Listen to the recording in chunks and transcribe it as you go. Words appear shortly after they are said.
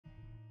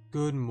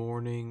Good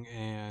morning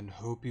and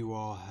hope you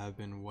all have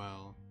been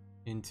well.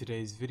 In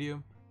today's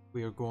video,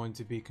 we are going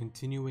to be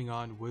continuing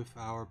on with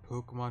our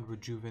Pokemon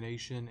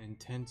Rejuvenation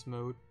Intense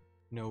Mode,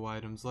 No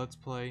Items Let's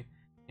Play,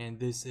 and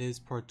this is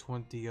part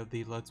 20 of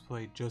the Let's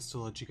Play, just to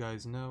let you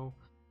guys know.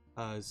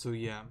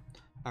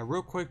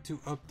 Real quick to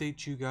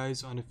update you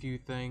guys on a few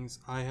things.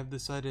 I have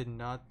decided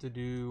not to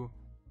do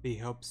the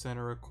Help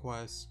Center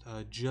request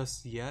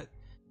just yet,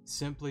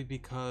 simply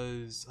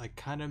because I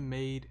kind of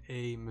made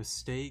a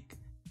mistake.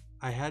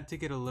 I had to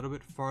get a little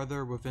bit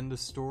farther within the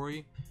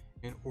story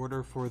in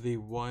order for the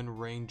one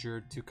ranger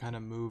to kind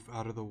of move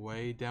out of the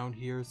way down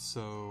here,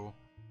 so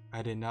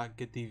I did not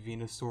get the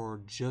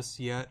Venusaur just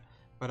yet,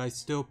 but I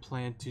still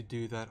plan to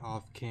do that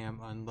off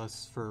cam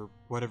unless for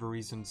whatever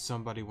reason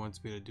somebody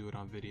wants me to do it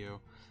on video.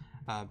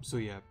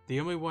 The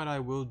only one I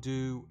will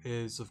do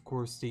is of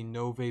course the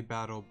Nove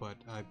battle, but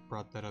I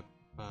brought that up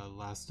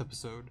last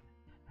episode.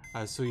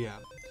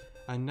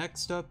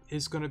 Next up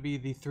is going to be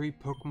the three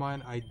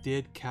Pokemon I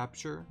did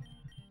capture,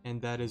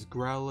 and that is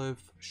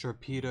Growlithe,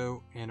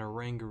 Sharpedo, and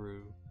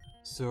Oranguru.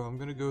 So I'm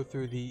going to go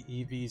through the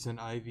EVs and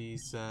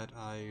IVs that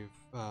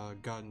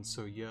I've gotten,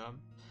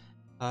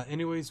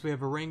 anyways, we have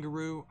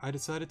Oranguru. I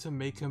decided to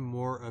make him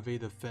more of a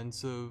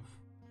defensive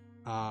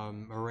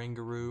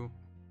Oranguru.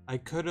 I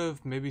could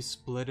have maybe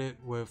split it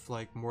with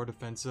like more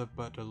defensive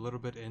but a little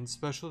bit in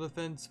special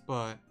defense,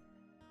 but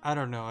I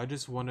don't know, I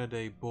just wanted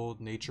a bold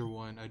nature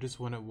one. I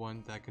just wanted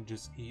one that can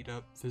just eat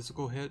up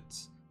physical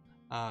hits.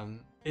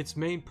 Its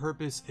main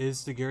purpose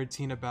is the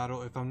Giratina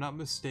battle. If I'm not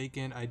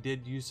mistaken, I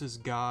did use this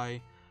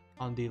guy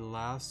on the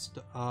last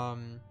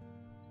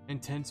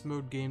intense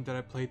mode game that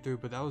I played through,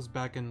 but that was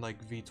back in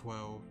like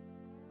V12.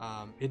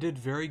 It did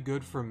very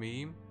good for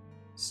me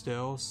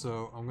still,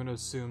 so I'm gonna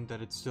assume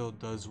that it still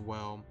does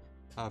well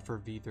for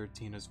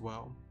V13 as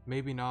well.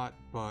 Maybe not,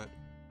 but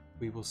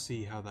we will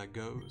see how that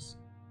goes.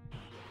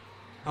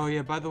 Oh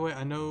yeah, by the way,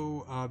 I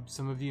know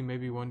some of you may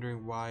be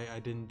wondering why I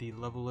didn't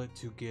de-level it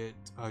to get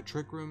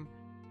Trick Room.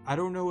 I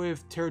don't know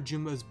if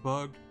Terrajuma is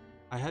bugged.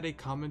 I had a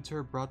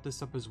commenter brought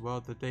this up as well,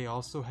 that they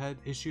also had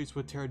issues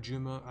with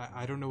Terrajuma.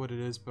 I don't know what it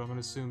is, but I'm going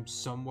to assume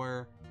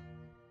somewhere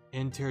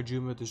in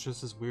Terrajuma there's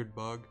just this weird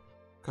bug.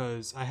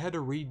 Because I had to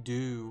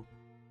redo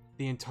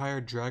the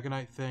entire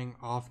Dragonite thing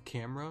off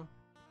camera.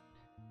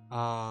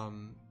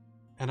 And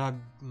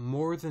I'm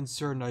more than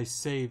certain I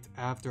saved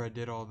after I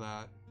did all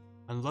that.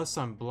 Unless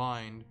I'm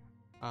blind.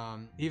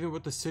 Even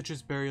with the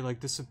Citrus Berry like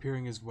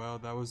disappearing as well,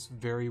 that was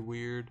very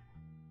weird.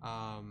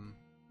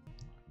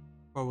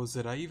 What was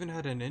it? I even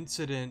had an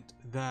incident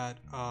that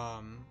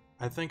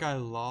I think I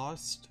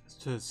lost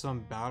to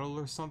some battle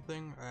or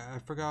something. I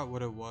forgot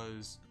what it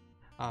was.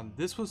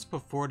 This was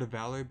before the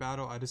Valerie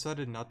battle. I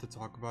decided not to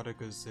talk about it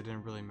because it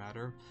didn't really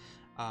matter.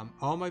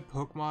 All my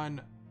Pokemon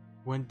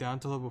went down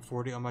to level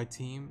 40 on my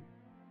team,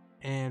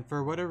 and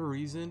for whatever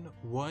reason,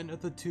 one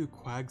of the two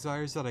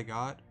Quagsires that I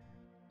got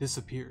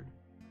disappeared,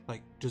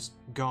 like just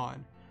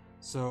gone.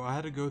 So I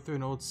had to go through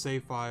an old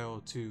save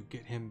file to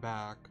get him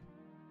back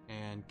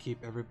and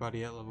keep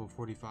everybody at level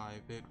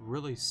 45. It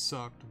really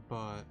sucked,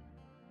 but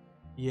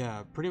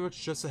yeah, pretty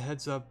much just a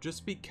heads up,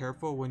 just be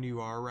careful when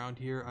you are around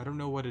here. I don't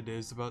know what it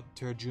is about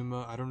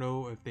Terrajuma. I don't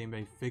know if they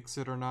may fix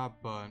it or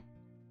not, but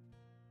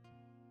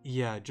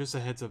yeah, just a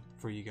heads up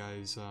for you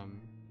guys.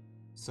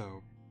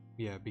 So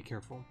yeah, be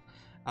careful.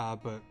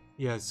 But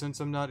yeah, since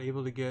I'm not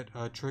able to get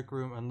a Trick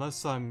Room,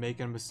 unless I'm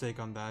making a mistake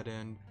on that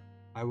end,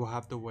 I will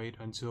have to wait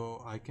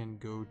until I can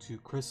go to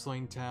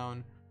Crystalline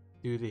Town,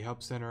 do the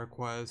Help Center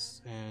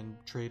request, and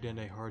trade in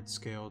a hard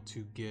scale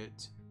to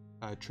get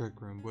a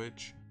Trick Room,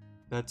 which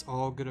that's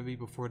all gonna be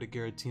before the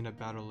Giratina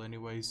battle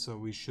anyway, so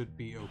we should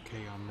be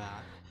okay on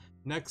that.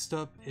 Next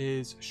up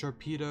is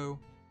Sharpedo.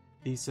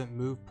 Decent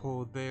move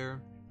pull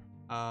there.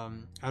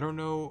 I don't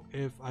know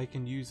if I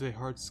can use a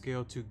hard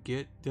scale to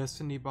get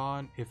Destiny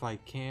Bond. If I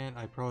can,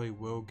 I probably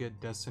will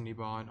get Destiny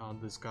Bond on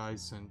this guy,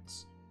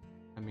 since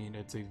I mean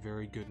it's a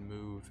very good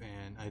move,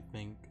 and I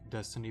think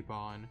Destiny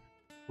Bond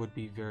would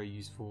be very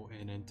useful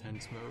in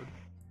intense mode.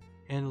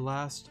 And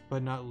last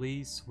but not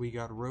least, we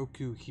got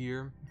Roku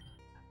here.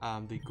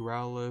 The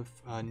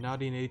Growlithe,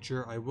 Naughty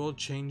Nature. I will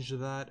change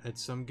that at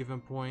some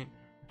given point.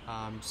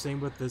 Same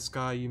with this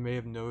guy, you may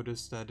have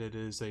noticed that it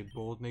is a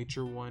bold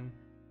nature one.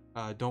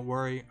 Don't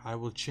worry, I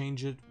will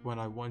change it when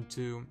I want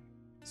to,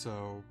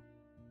 so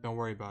don't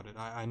worry about it.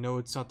 I know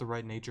it's not the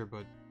right nature,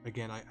 but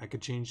again, I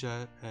could change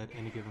that at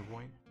any given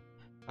point.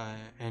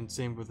 And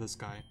same with this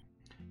guy.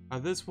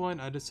 This one,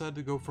 I decided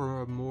to go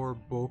for a more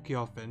bulky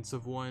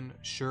offensive one.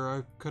 Sure,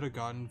 I could have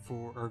gone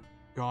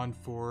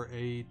for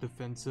a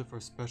defensive or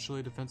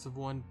specially defensive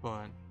one,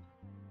 but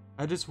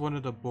I just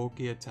wanted a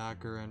bulky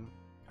attacker, and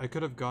I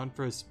could have gone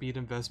for a speed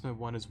investment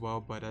one as well,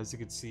 but as you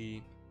can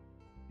see,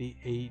 the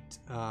 8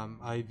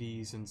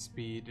 IVs and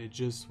speed, it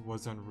just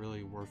wasn't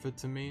really worth it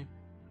to me.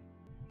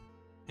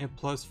 And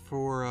plus,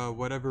 for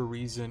whatever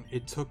reason,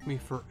 it took me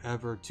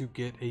forever to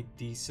get a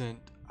decent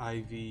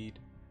IV'd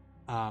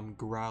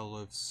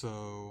Growlithe,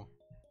 so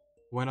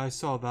when I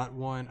saw that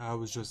one, I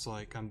was just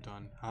like, I'm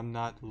done. I'm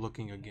not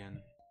looking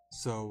again.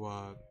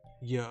 So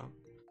yeah,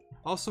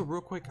 Also,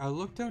 real quick, I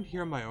looked down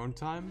here on my own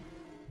time.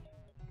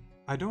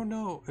 I don't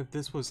know if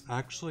this was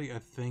actually a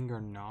thing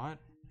or not.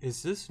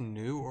 Is this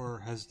new or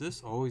has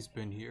this always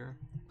been here?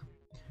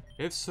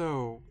 If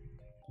so,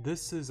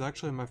 this is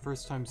actually my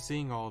first time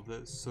seeing all of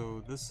this,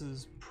 so this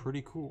is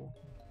pretty cool.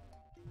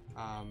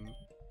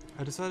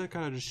 I decided to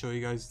kind of just show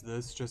you guys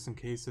this just in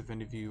case if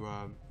any of you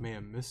may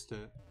have missed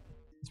it.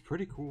 It's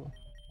pretty cool.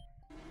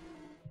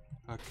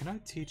 Can I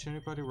teach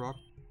anybody Rock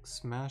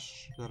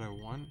Smash that I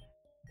want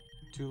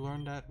to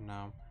learn that?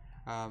 No.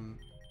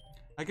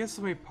 I guess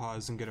let me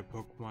pause and get a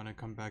Pokemon and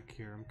come back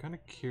here. I'm kind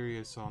of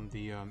curious on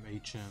the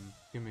HM.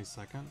 Give me a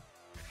second.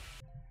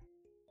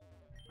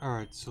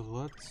 Alright, so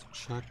let's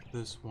check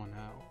this one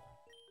out.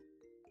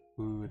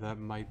 Ooh, that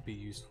might be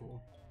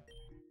useful.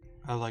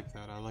 I like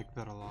that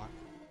a lot.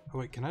 Oh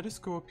wait, can I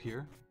just go up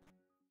here?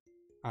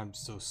 I'm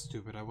so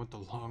stupid, I went the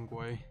long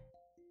way.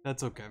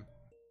 That's okay.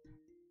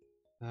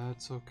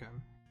 That's okay.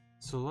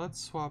 So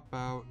let's swap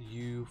out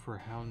you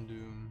for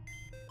Houndoom,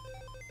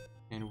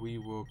 and we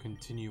will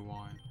continue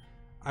on.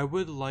 I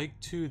would like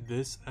to,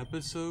 this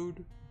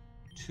episode,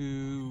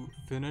 to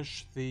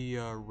finish the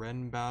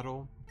Ren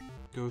battle,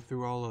 go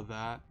through all of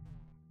that,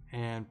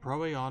 and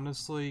probably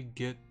honestly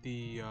get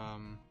the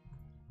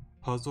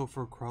puzzle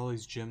for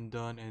Crawley's gym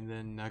done, and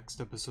then next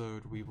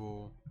episode we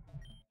will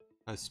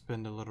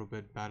spend a little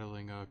bit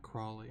battling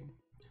Crawley.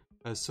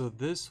 So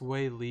this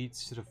way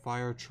leads to the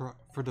fire trial.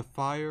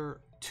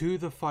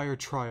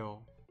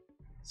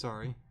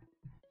 Sorry.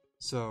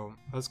 So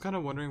I was kind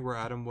of wondering where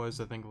Adam was.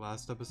 I think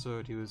last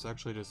episode he was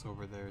actually just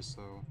over there.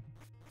 So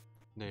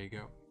there you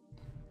go.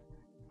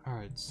 All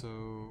right.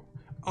 So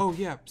oh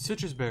yeah,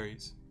 citrus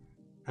berries.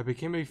 I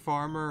became a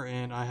farmer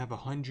and I have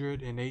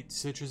 108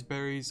 citrus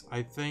berries.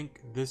 I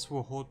think this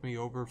will hold me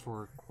over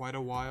for quite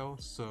a while.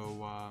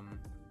 So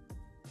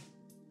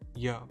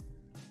yeah.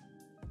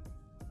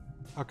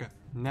 Okay,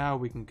 now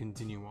we can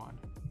continue on.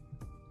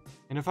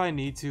 And if I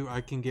need to,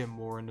 I can get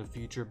more in the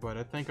future, but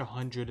I think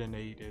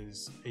 108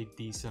 is a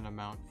decent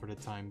amount for the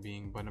time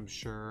being, but I'm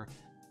sure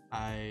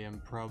I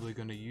am probably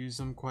going to use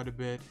them quite a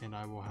bit and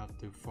I will have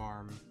to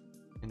farm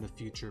in the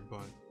future,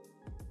 but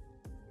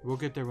we'll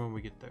get there when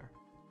we get there.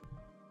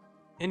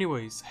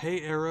 Anyways,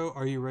 hey Arrow,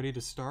 are you ready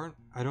to start?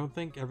 I don't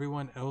think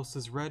everyone else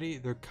is ready.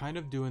 They're kind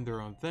of doing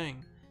their own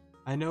thing.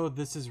 I know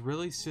this is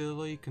really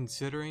silly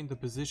considering the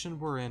position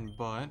we're in,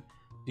 but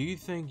do you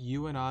think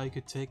you and I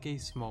could take a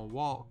small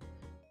walk?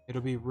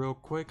 It'll be real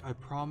quick, I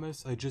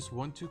promise. I just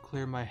want to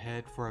clear my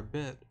head for a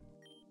bit.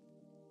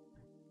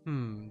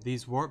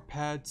 These warp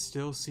pads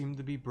still seem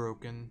to be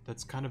broken.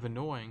 That's kind of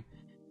annoying.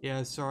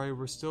 Yeah, sorry,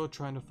 we're still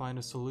trying to find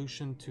a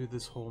solution to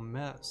this whole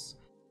mess.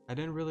 I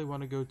didn't really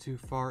want to go too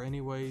far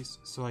anyways,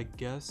 so I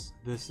guess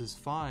this is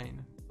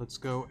fine. Let's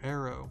go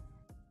Arrow.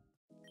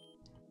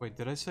 Wait,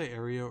 did I say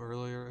Aereo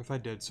earlier? If I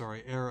did,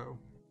 sorry, Arrow.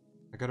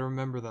 I gotta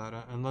remember that,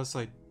 unless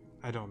I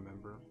don't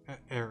remember.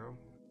 Arrow.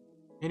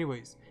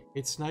 Anyways,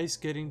 it's nice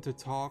getting to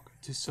talk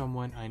to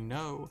someone I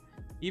know,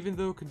 even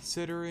though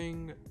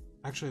considering...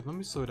 Actually, let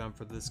me slow down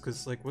for this,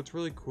 because, like, what's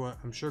really cool,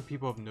 I'm sure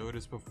people have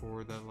noticed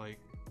before that, like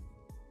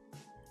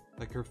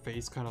her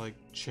face kind of, like,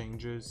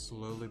 changes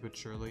slowly but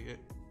surely.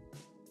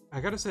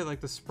 I gotta say, like,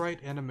 the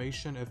sprite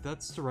animation, if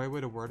that's the right way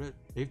to word it,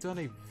 they've done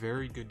a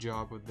very good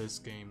job with this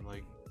game.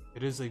 Like,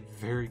 it is a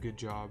very good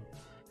job.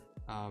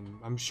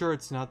 I'm sure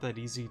it's not that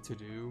easy to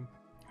do.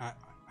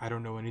 I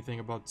don't know anything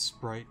about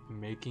sprite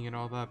making and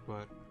all that,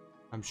 but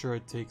I'm sure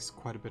it takes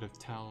quite a bit of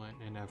talent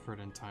and effort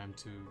and time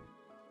to,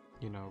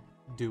 you know,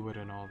 do it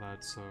and all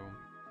that. So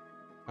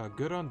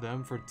good on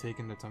them for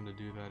taking the time to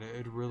do that.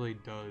 It really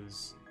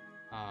does.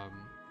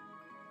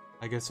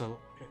 I guess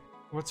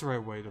what's the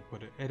right way to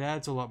put it? It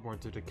adds a lot more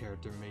to the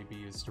character,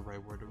 maybe is the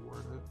right word to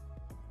word it.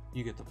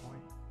 You get the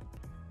point.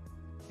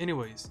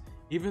 Anyways,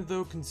 even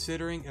though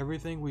considering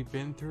everything we've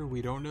been through,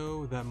 we don't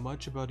know that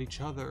much about each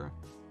other.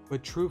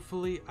 But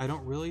truthfully, I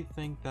don't really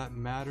think that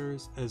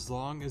matters. As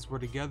long as we're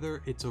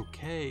together, it's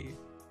okay.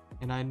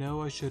 And I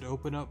know I should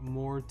open up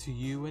more to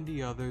you and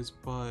the others,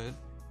 but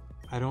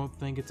I don't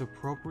think it's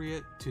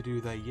appropriate to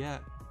do that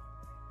yet.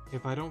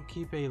 If I don't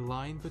keep a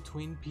line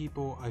between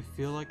people, I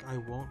feel like I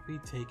won't be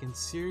taken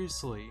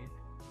seriously.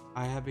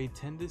 I have a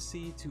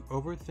tendency to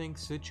overthink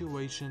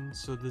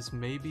situations, so this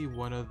may be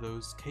one of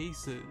those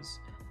cases.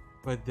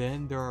 But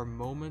then there are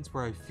moments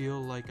where I feel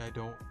like I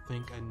don't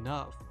think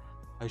enough.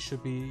 I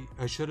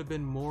should have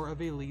been more of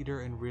a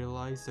leader and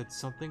realized that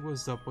something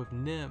was up with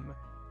Nim,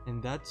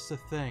 and that's the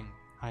thing.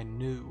 I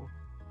knew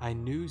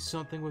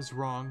something was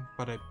wrong,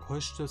 but I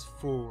pushed us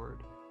forward.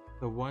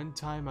 The one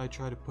time I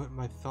try to put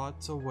my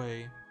thoughts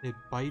away, it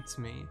bites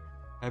me.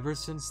 Ever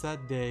since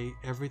that day,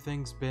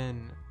 everything's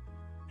been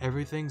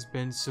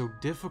so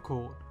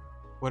difficult.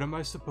 What am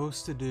I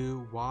supposed to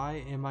do?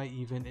 Why am I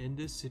even in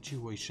this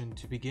situation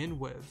to begin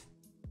with?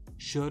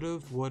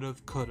 Should've,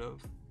 would've,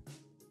 could've.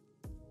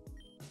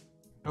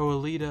 Oh,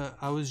 Alita,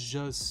 I was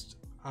just,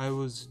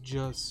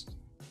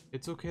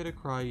 it's okay to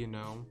cry, you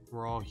know,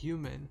 we're all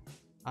human.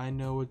 I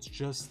know it's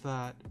just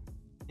that.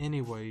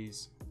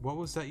 Anyways, what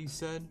was that you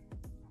said?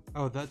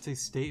 Oh, that's a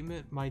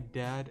statement my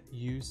dad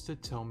used to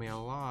tell me a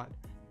lot.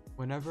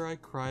 Whenever I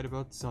cried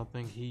about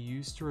something, he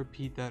used to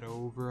repeat that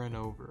over and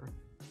over.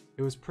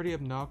 It was pretty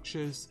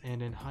obnoxious,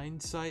 and in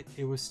hindsight,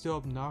 it was still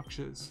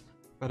obnoxious,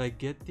 but I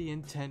get the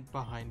intent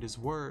behind his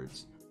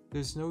words.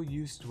 There's no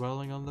use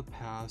dwelling on the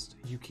past.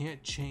 You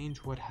can't change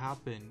what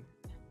happened.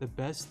 The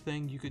best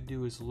thing you could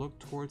do is look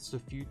towards the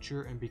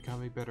future and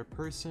become a better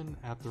person.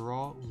 After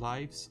all,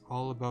 life's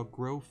all about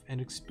growth and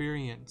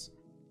experience.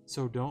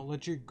 So don't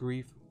let your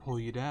grief pull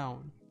you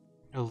down.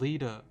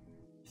 Alita,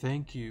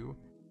 thank you.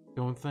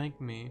 Don't thank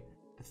me.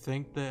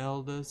 Thank the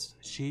eldest.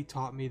 She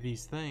taught me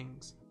these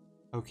things.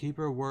 I'll keep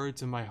her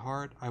words in my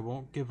heart. I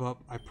won't give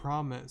up, I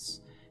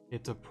promise.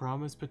 It's a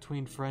promise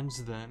between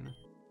friends then.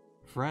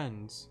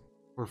 Friends?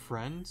 We're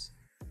friends?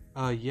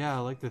 Yeah, I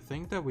like to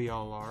think that we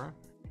all are.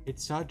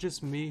 It's not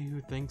just me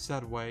who thinks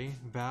that way.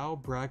 Val,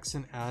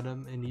 Braxton,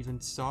 Adam, and even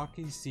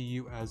Saki see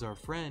you as our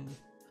friend.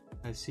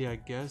 I see, I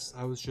guess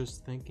I was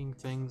just thinking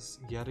things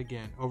yet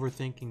again.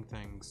 Overthinking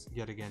things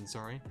yet again,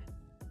 sorry.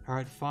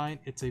 Alright, fine.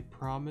 It's a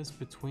promise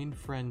between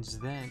friends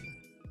then.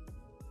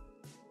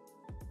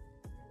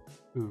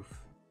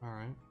 Oof.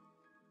 Alright.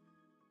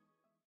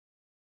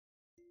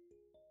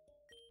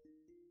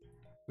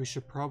 We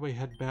should probably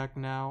head back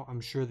now. I'm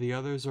sure the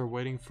others are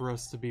waiting for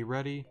us to be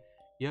ready.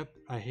 Yep,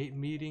 I hate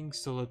meetings,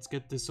 so let's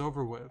get this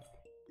over with.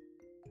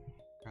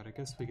 God, I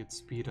guess we could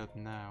speed up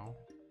now.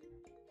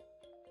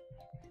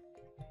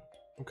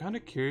 I'm kind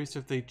of curious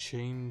if they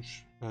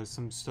change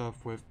some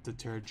stuff with the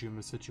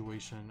Terajuma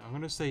situation. I'm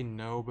gonna say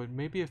no, but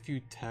maybe a few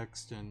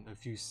text and a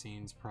few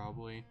scenes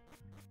probably.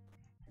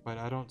 But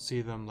I don't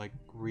see them like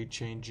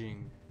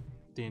rechanging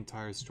the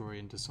entire story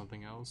into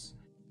something else.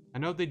 I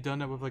know they've done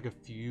that with like a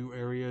few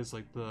areas,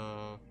 like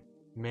the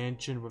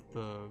mansion with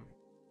the,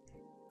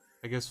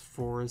 I guess,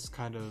 forest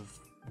kind of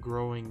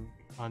growing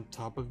on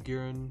top of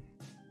Giran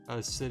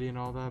city and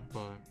all that,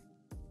 but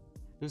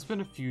there's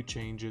been a few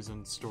changes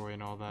in story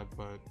and all that,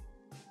 but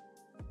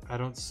I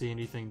don't see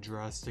anything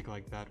drastic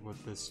like that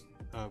with this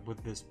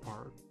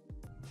part.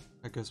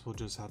 I guess we'll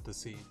just have to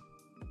see.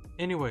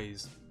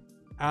 Anyways,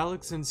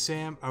 Alex and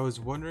Sam, I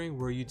was wondering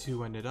where you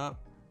two ended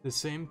up. The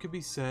same could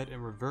be said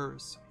in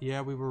reverse.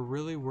 Yeah, we were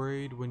really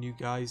worried when you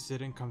guys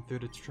didn't come through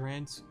the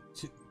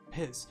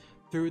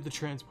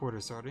transporter,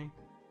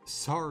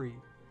 sorry.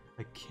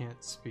 I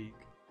can't speak.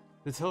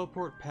 The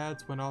teleport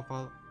pads went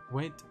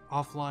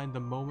offline the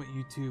moment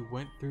you two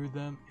went through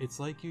them. It's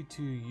like you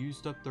two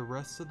used up the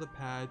rest of the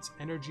pad's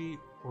energy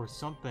or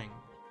something.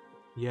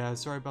 Yeah,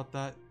 sorry about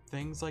that.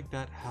 Things like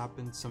that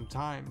happen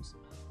sometimes.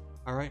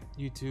 Alright,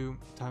 you two,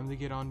 time to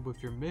get on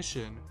with your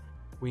mission.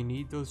 We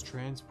need those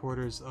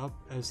transporters up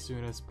as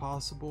soon as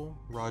possible.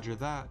 Roger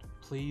that.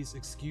 Please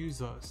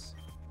excuse us.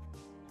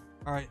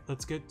 Alright,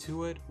 let's get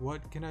to it.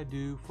 What can I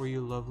do for you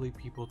lovely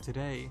people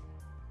today?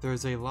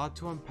 There's a lot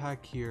to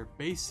unpack here.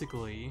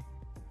 Basically,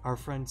 our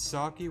friend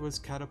Saki was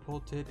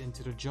catapulted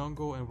into the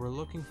jungle and we're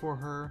looking for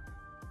her.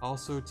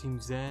 Also, Team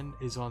Zen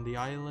is on the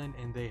island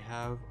and they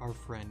have our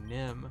friend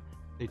Nim.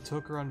 They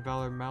took her on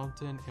Valor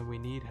Mountain and we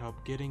need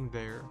help getting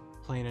there.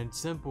 Plain and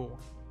simple.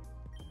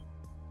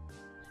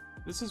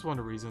 This is one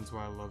of the reasons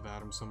why I love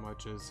Adam so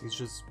much, is he's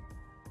just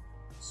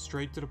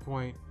straight to the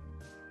point,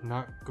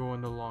 not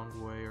going the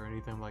long way or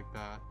anything like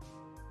that.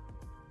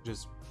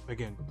 Just,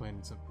 again, plain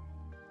and simple.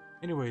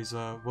 Anyways,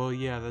 well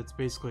yeah, that's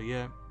basically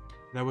it.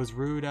 That was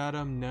rude,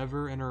 Adam.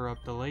 Never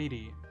interrupt the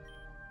lady.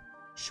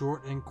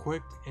 Short and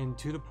quick and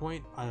to the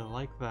point, I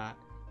like that.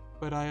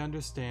 But I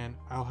understand.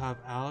 I'll have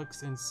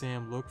Alex and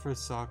Sam look for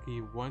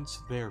Saki once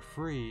they're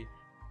free.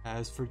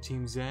 As for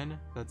Team Zen,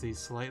 that's a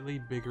slightly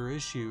bigger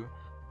issue.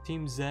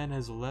 Team Zen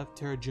has left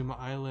Terajuma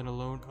Island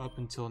alone up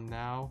until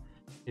now.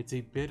 It's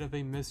a bit of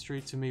a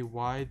mystery to me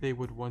why they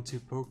would want to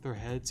poke their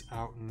heads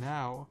out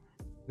now.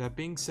 That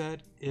being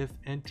said, if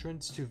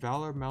entrance to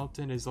Valor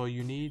Mountain is all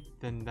you need,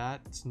 then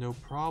that's no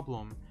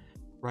problem.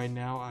 Right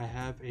now I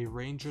have a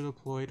ranger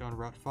deployed on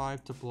Route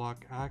 5 to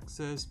block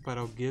access, but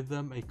I'll give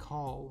them a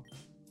call.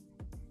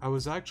 I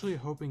was actually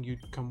hoping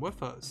you'd come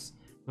with us.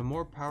 The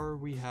more power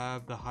we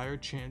have, the higher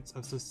chance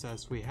of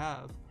success we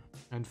have.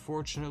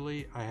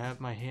 Unfortunately, I have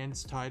my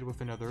hands tied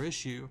with another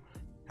issue.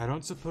 I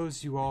don't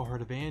suppose you all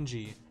heard of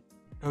Angie.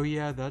 Oh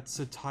yeah, that's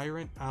the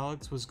tyrant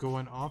Alex was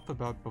going off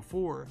about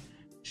before.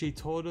 She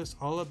told us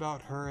all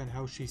about her and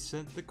how she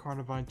sent the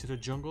Carnivine to the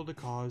jungle to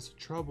cause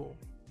trouble.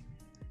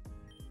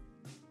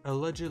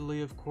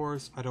 Allegedly, of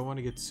course. I don't want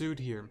to get sued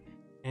here.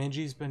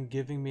 Angie's been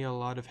giving me a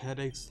lot of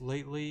headaches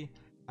lately.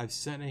 I've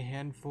sent a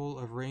handful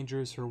of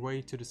rangers her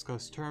way to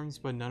discuss terms,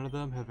 but none of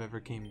them have ever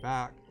came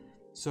back.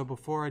 So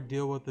before I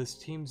deal with this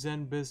Team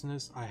Zen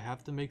business, I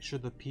have to make sure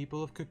the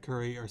people of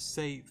Kakuri are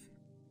safe.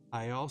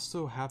 I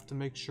also have to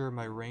make sure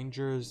my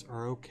rangers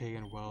are okay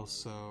and well,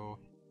 so...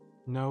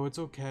 No, it's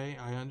okay,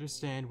 I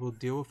understand, we'll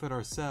deal with it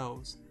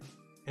ourselves.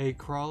 Hey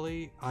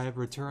Crawley, I have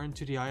returned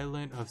to the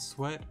island of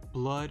sweat,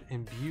 blood,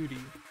 and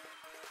beauty.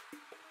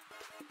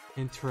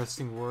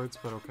 Interesting words,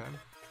 but okay.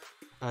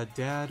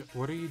 Dad,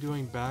 what are you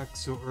doing back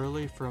so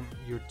early from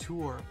your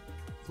tour?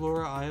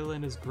 Flora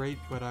Island is great,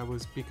 but I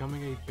was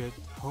becoming a bit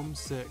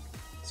homesick,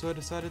 so I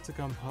decided to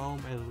come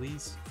home at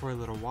least for a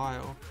little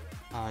while.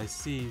 I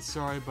see,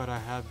 sorry, but I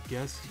have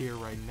guests here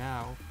right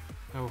now.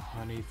 Oh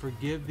honey,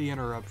 forgive the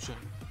interruption.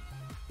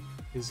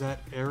 Is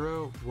that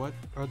Arrow? What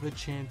are the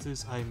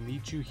chances I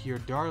meet you here,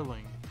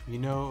 darling? You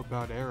know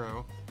about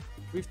Arrow.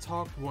 We've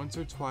talked once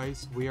or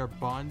twice. We are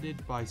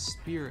bonded by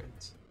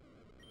spirit.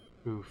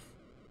 Oof.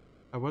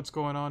 What's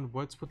going on?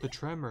 What's with the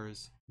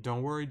tremors?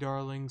 Don't worry,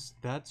 darlings.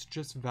 That's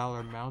just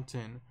Valor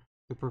Mountain,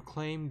 the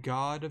proclaimed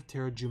god of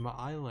Terrajuma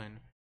Island.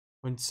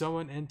 When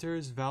someone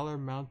enters Valor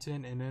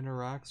Mountain and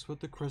interacts with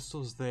the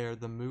crystals there,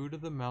 the mood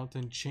of the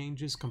mountain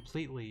changes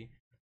completely.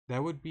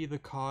 That would be the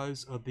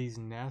cause of these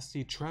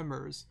nasty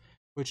tremors,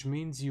 which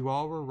means you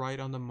all were right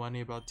on the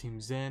money about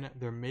Team Zen.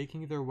 They're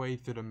making their way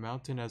through the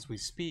mountain as we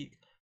speak,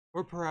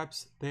 or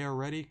perhaps they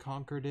already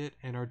conquered it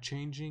and are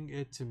changing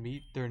it to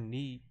meet their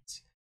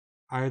needs.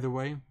 Either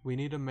way, we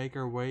need to make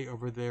our way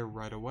over there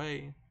right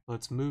away.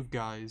 Let's move,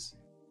 guys.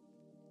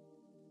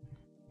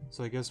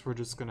 So I guess we're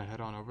just gonna head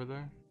on over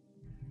there.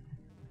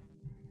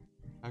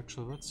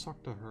 Actually, let's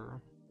talk to her.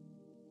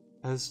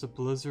 Has the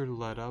blizzard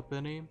let up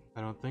any?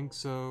 I don't think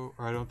so,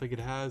 or I don't think it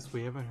has.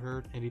 We haven't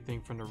heard anything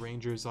from the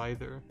Rangers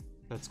either.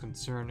 That's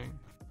concerning.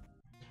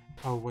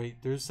 Oh wait,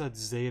 there's that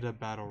Zetta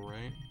battle,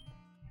 right?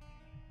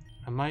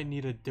 I might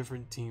need a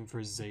different team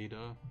for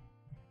Zetta.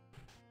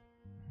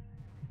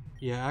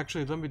 Yeah,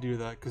 actually, let me do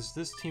that, because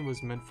this team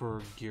was meant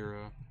for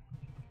Gira.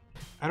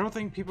 I don't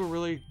think people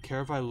really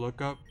care if I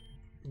look up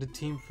the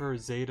team for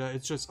Zetta.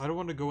 It's just, I don't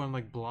want to go in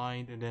like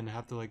blind and then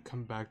have to like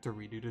come back to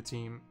redo the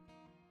team.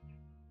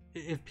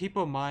 If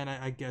people mind,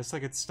 I guess I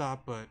could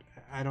stop, but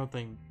I don't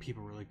think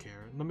people really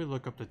care. Let me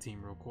look up the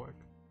team real quick.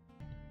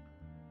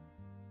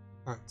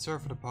 Alright, sorry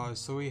for the pause.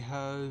 So he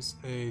has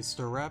a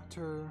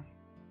Staraptor,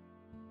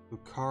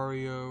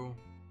 Lucario,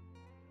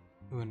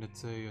 and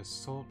it's a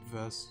Assault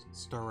Vest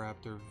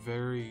Staraptor.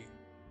 Very,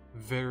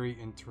 very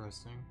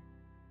interesting.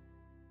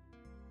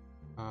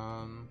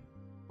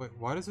 Wait,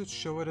 why does it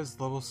show it as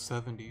level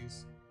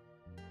 70s?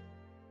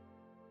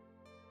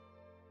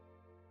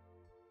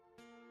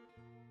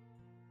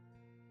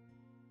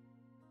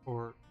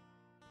 Or,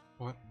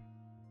 what?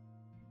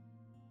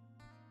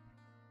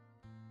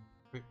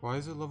 Wait, why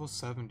is it level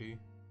 70?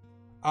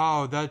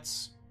 Oh,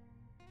 that's...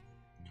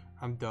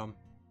 I'm dumb.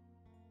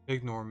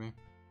 Ignore me.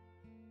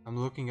 I'm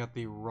looking at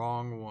the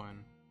wrong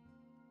one.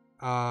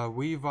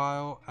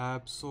 Weavile,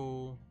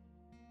 Absol,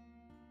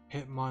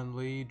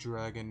 Hitmonlee,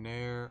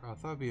 Dragonair. I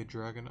thought it'd be a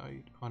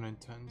Dragonite on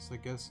Intense. I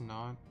guess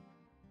not.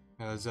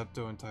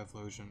 Zepto and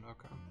Typhlosion.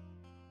 Okay.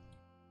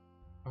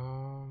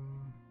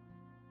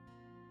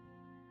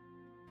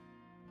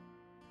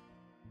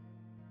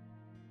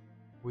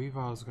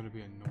 Weavile's gonna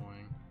be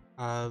annoying.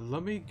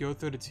 Let me go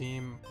through the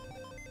team,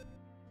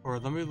 or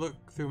let me look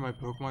through my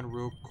Pokemon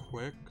real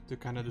quick to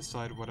kind of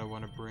decide what I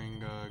want to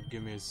bring.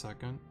 Give me a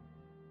second.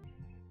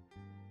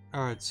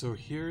 Alright, so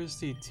here's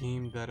the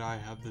team that I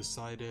have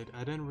decided.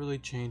 I didn't really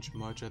change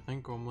much. I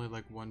think only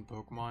like one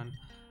Pokemon.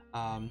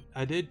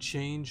 I did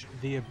change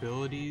the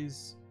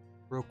abilities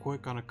real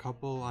quick on a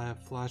couple. I have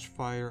Flash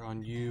Fire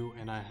on you,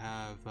 and I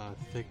have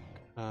Thick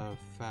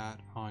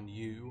Fat on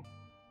you.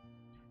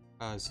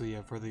 So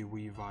yeah, for the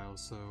Weavile.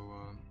 So,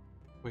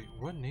 wait,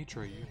 what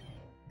nature are you?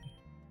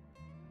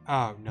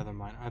 Oh, never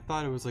mind. I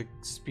thought it was like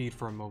speed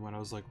for a moment. I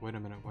was like, wait a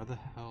minute, why the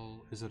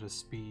hell is it a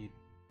speed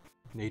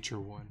nature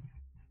one?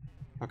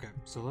 Okay,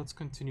 so let's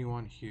continue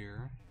on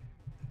here.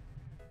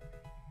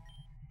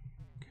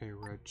 Okay,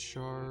 red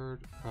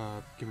shard.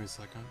 Give me a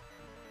second.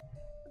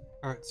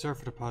 Alright, sorry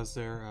for the pause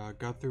there.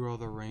 Got through all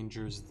the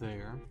rangers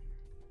there.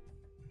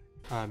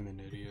 I'm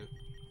an idiot.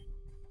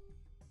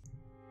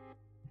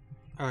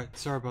 Alright,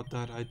 sorry about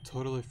that. I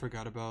totally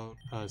forgot about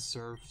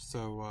Surf,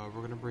 so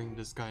we're gonna bring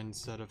this guy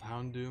instead of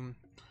Houndoom.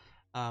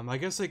 I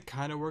guess it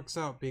kind of works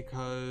out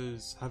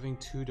because having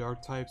two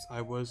dark types,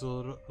 I was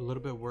a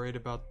little bit worried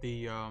about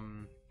the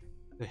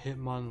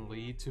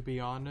Hitmonlee, to be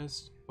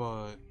honest,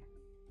 but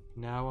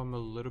now I'm a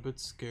little bit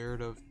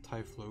scared of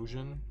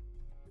Typhlosion.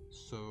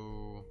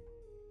 So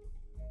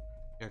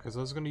yeah, because I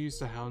was gonna use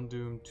the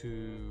Houndoom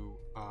to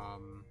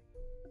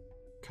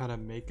kind of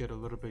make it a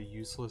little bit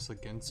useless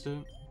against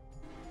it.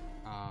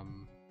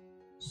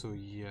 So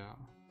yeah.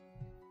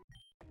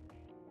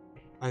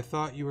 I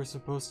thought you were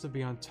supposed to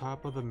be on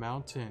top of the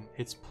mountain.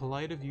 It's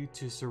polite of you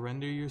to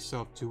surrender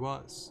yourself to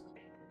us.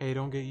 Hey,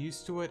 don't get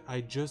used to it.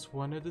 I just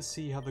wanted to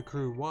see how the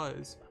crew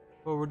was.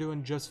 But we're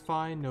doing just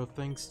fine, no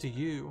thanks to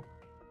you.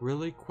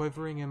 Really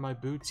quivering in my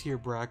boots here,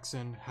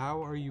 Braxton.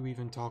 How are you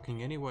even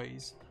talking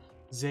anyways?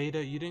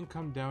 Zeta, you didn't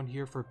come down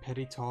here for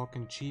petty talk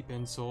and cheap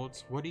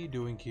insults. What are you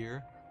doing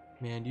here?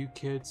 Man, you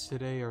kids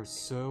today are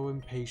so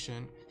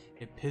impatient.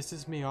 It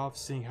pisses me off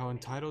seeing how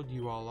entitled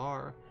you all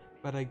are,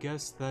 but I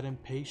guess that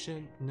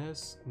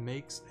impatientness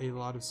makes a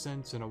lot of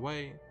sense in a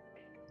way.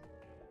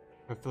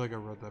 I feel like I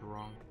read that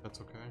wrong.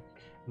 That's okay.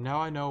 Now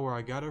I know where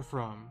I got it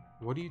from.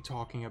 What are you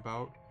talking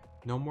about?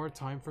 No more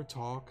time for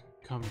talk.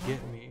 Come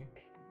get me.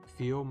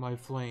 Feel my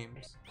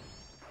flames.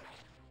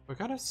 What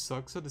kind of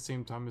sucks at the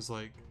same time is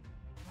like,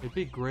 It'd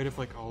be great if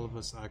like all of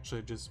us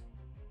actually just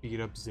beat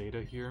up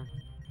Zeta here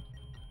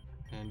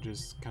and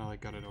just kind of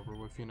like got it over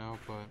with, you know,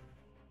 but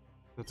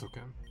that's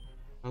okay.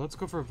 Let's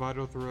go for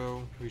Vital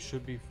Throw. We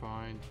should be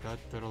fine. That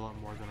did a lot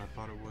more than I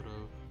thought it would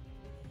have.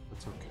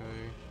 That's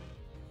okay.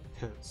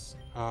 Hits.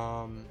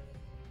 I'm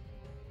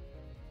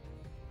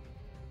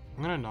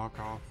gonna knock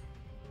off.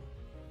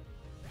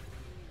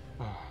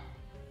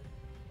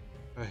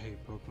 I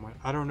hate Pokemon.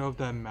 I don't know if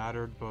that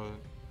mattered, but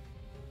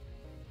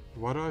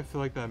why do I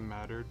feel like that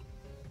mattered?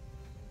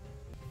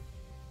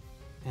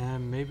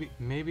 And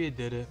maybe it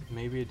did it,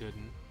 maybe it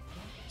didn't.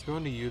 Let's go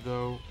into you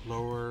though.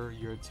 Lower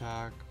your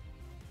attack.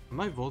 I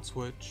might Volt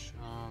Switch.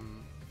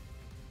 I'm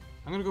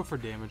gonna go for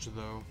damage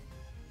though.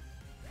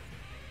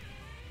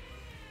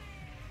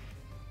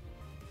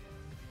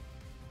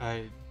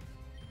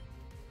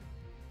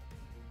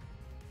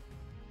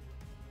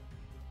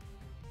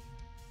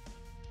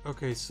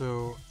 Okay,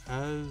 so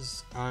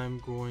as I'm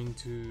going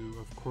to,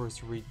 of course,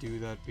 redo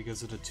that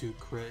because of the 2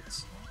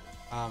 crits,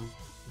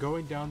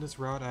 going down this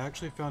route, I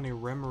actually found a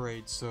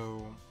Remoraid,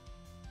 so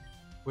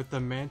with the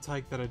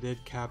Mantike that I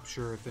did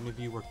capture, if any of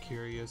you were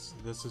curious,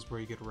 this is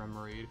where you get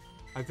Remoraid.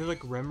 I feel like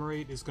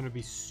Remoraid is going to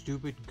be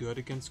stupid good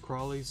against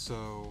Crawly,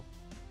 so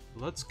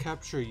let's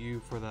capture you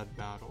for that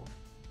battle.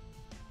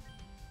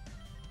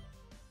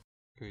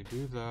 Okay,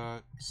 do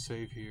that,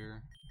 save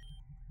here.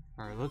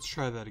 Alright, let's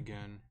try that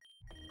again.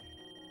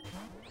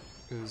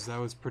 Because that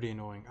was pretty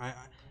annoying.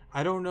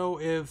 I don't know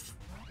if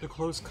the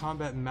close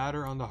combat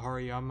matter on the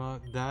Hariyama.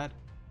 That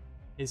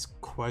is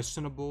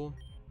questionable.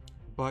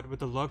 But with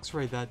the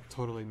Luxray, that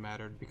totally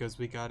mattered because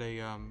we got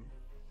a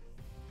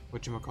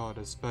whatchamacallit,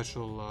 a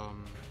special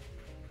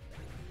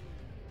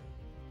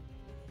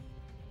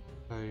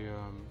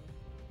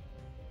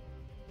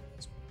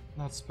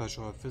not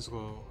special, a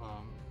physical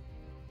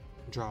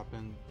drop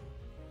in.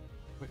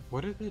 Wait,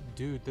 what did it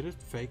do? Did it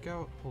fake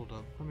out? Hold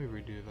up, let me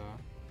redo that.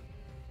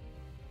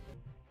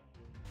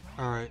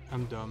 Alright,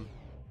 I'm dumb.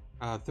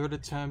 Third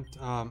attempt,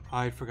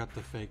 I forgot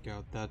to fake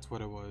out. That's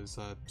what it was.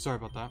 Sorry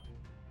about that.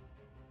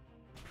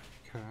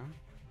 Okay.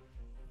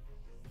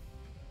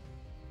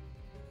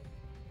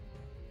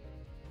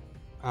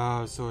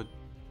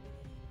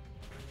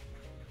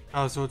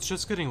 So it's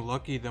just getting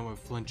lucky then with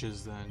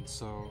flinches then.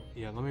 So,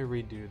 yeah, let me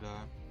redo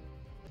that.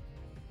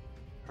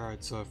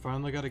 Alright, so I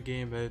finally got a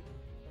game that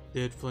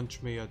did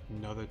flinch me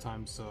another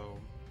time, so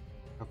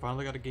I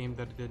finally got a game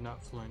that did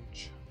not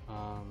flinch.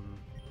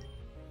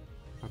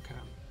 Okay.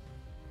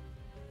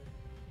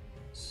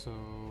 So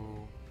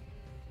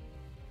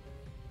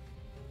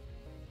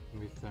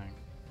let me think.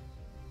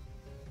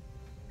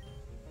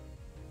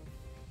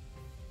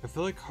 I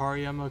feel like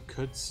Hariyama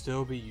could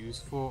still be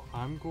useful.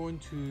 I'm going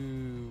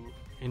to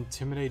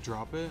Intimidate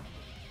drop it.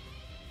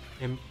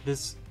 And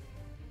this,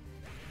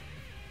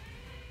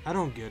 I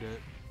don't get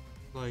it.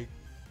 Like,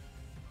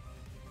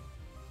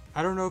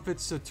 I don't know if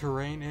it's the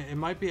terrain. It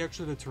might be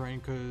actually the terrain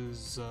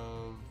because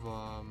of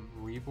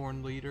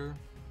Reborn Leader.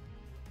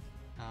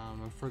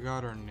 I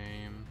forgot her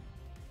name.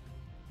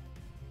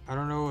 I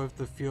don't know if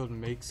the field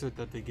makes it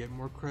that they get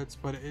more crits,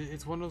 but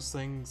it's one of those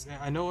things.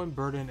 I know in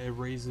Burden it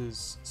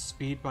raises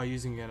speed by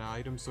using an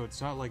item, so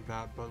it's not like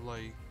that, but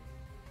like,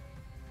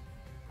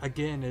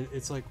 again,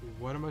 it's like,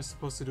 what am I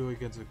supposed to do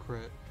against a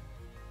crit?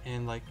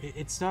 And like,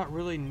 it's not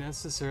really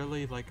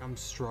necessarily like I'm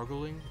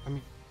struggling. I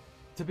mean,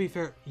 to be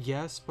fair,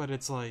 yes, but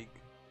it's like,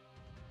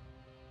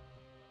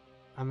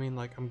 I mean,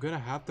 like, I'm gonna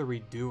have to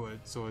redo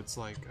it, so it's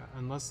like,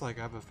 unless like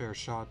I have a fair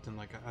shot, then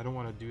like I don't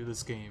want to do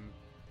this game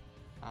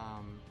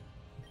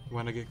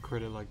when I get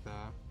critted like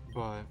that.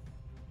 But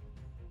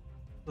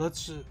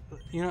let's just,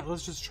 you know,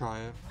 let's just try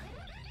it.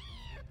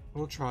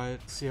 We'll try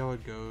it, see how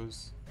it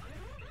goes.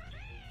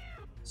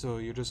 So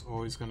you're just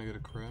always gonna get a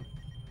crit?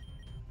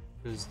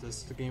 Is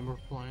this the game we're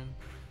playing?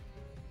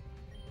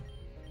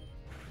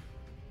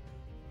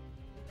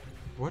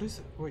 What is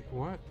it? Wait,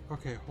 what?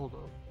 Okay, hold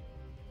up.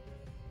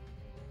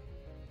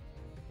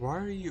 Why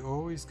are you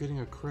always getting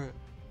a crit?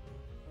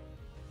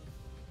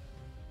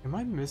 Am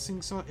I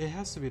missing something? It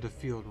has to be the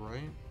field,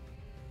 right?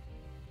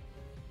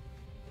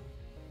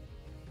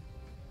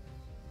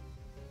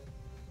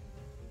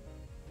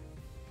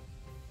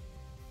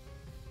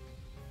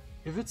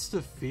 If it's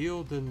the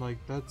field, then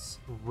like that's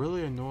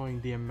really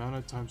annoying the amount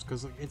of times,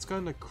 because like, it's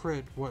gotten a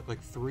crit, what,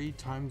 like 3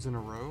 times in a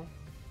row?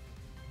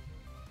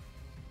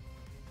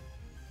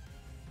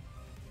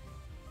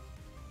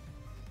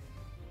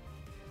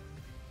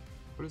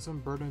 What does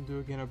Unburden do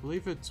again? I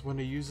believe it's when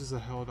it uses a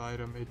held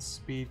item, its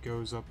speed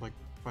goes up like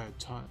by a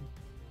ton,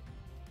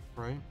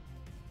 right?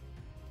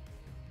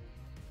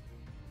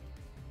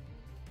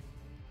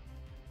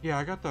 Yeah,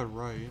 I got that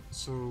right.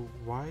 So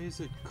why is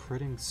it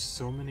critting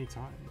so many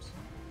times?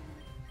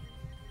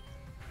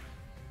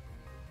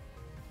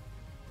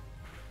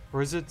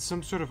 Or is it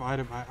some sort of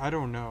item? I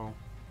don't know.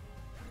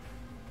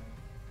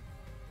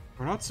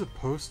 We're not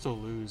supposed to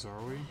lose,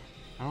 are we?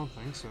 I don't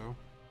think so.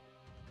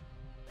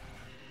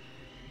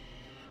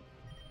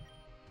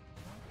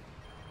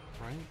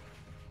 Right?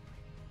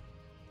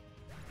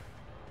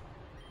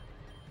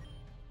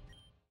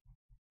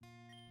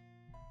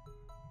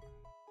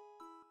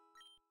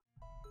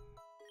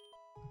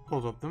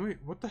 Hold up, let me,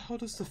 what the hell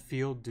does the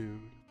field do?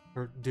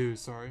 Or do,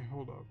 sorry,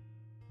 hold up.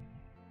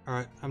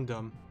 Alright, I'm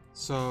dumb.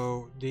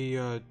 So,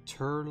 the,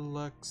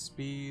 Turtlex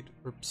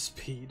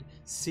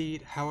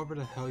seed, however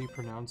the hell you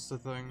pronounce the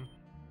thing.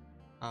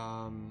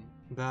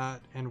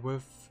 That, and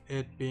with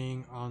it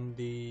being on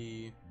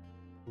the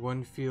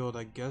one field,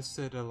 I guess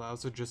it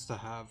allows it just to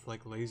have,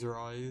 like, laser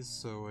eyes,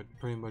 so it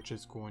pretty much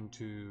is going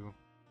to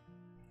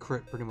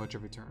crit pretty much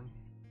every turn.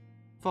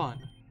 Fun.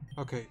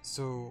 Okay,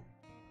 so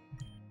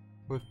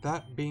with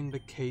that being the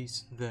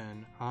case,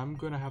 then I'm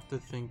gonna have to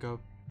think up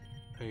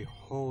a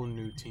whole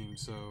new team.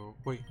 So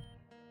wait,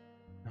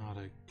 not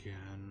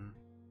again.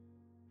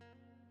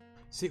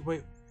 See,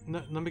 wait,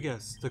 let me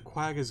guess. The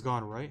Quag is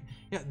gone, right?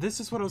 Yeah, this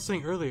is what I was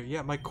saying earlier.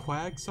 Yeah, my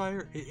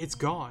Quagsire, it's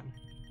gone.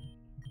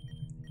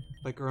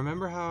 Like,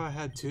 remember how I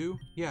had two?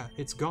 Yeah,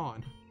 it's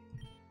gone.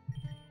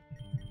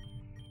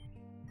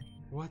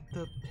 What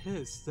the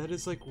piss? That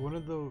is like one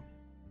of the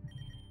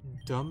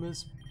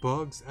dumbest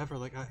bugs ever.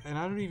 Like, and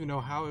I don't even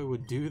know how it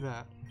would do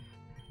that.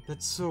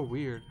 That's so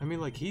weird. I mean,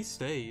 like, he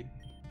stayed,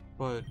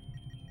 but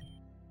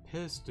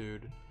piss,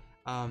 dude.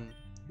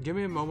 Give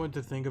me a moment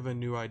to think of a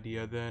new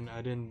idea then.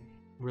 I didn't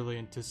really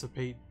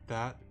anticipate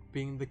that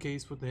being the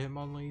case with the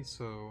Hitmonlee,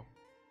 so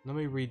let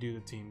me redo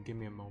the team. Give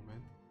me a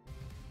moment.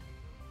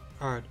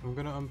 Alright, I'm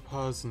gonna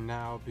unpause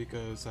now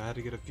because I had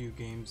to get a few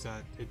games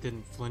that it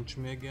didn't flinch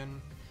me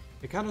again.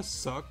 It kind of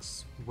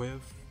sucks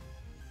with,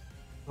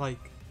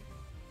 like,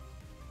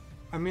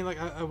 I mean, like,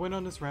 I went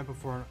on this rant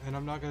before, and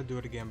I'm not gonna do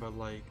it again, but,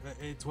 like,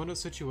 it's one of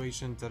those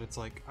situations that it's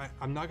like,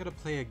 I'm not gonna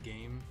play a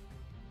game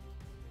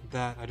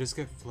that I just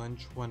get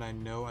flinched when I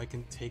know I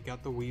can take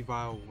out the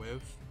Weavile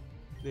with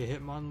the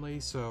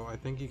Hitmonlee, so I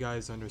think you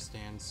guys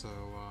understand, so,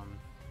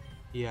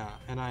 yeah.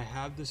 And I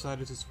have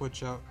decided to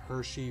switch out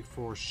Hershey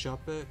for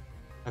Shuppet.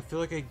 I feel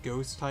like a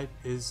ghost type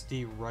is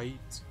the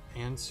right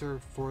answer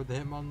for the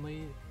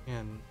Hitmonlee,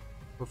 and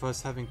with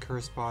us having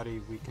Cursed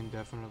Body, we can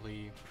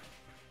definitely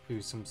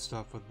do some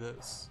stuff with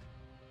this.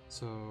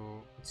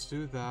 So let's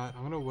do that.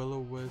 I'm gonna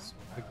Will-O-Wisp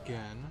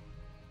again.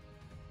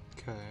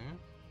 Okay.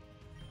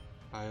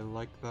 I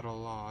like that a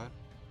lot.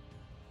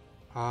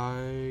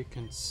 I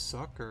can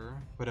Sucker,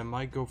 but I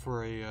might go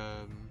for a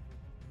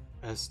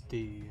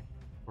SD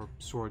or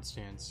Sword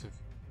Stance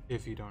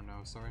if you don't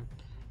know, sorry.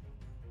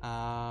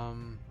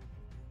 I'm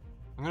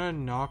gonna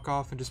knock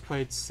off and just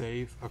play it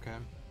safe. Okay,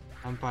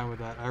 I'm fine with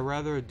that. I'd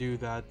rather do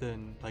that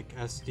than like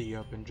SD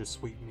up and just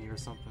sweep me or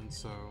something,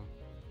 so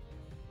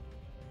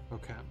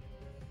okay.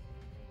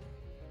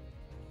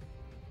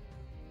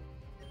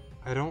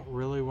 I don't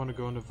really want to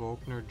go into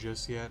Volkner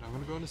just yet. I'm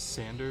gonna go into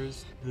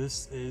Sanders.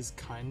 This is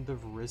kind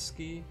of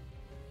risky.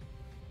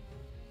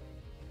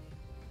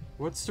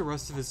 What's the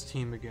rest of his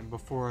team again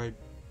before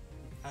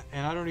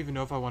and I don't even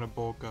know if I want to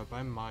bulk up.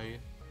 I might.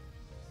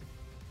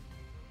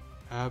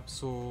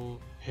 Absol,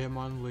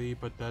 Hitmonlee,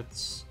 but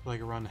that's like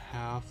around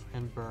half,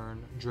 and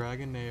Burn,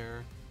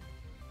 Dragonair,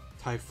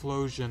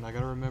 Typhlosion, I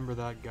gotta remember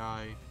that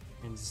guy,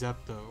 and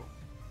Zepto.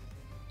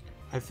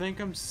 I think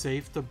I'm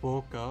safe to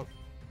bulk up.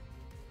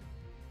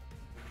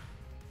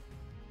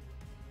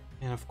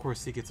 And of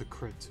course he gets a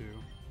crit too.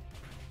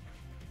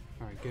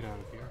 Alright, get out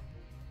of here.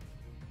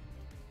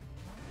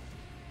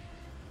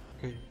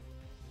 Okay.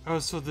 Oh,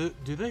 so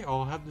do they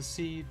all have the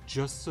seed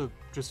just to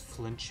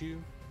flinch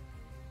you?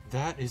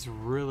 That is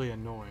really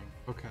annoying.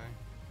 Okay.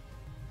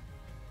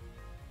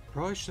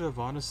 Probably should have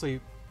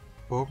honestly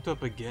bulked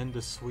up again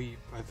to sweep.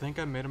 I think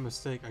I made a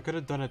mistake. I could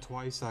have done it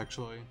twice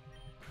actually.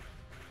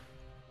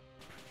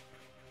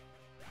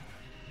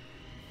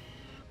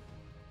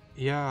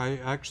 Yeah,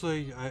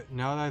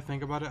 now that I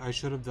think about it, I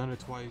should have done it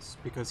twice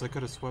because I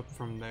could have swept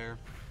from there.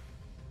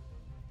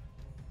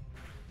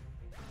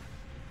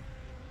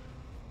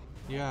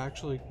 Yeah, I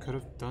actually could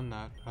have done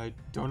that. I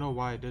don't know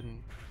why I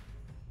didn't.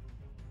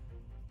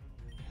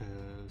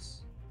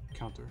 His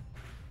counter.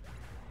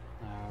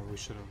 We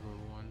should have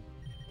won.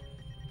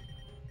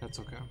 That's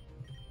okay.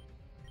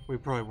 We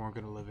probably weren't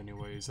gonna live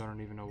anyways. I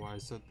don't even know why I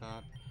said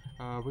that.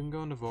 We can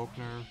go into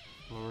Volkner,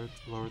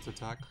 lower its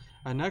attack.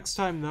 Next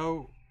time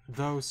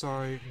though,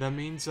 sorry, that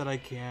means that I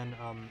can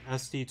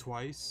SD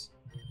twice,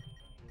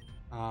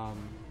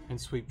 and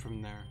sweep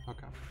from there.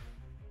 Okay.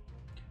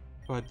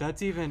 But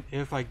that's even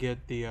if I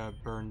get the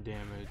burn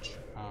damage.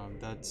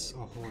 That's a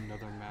whole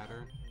nother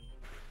matter.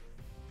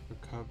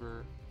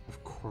 Recover.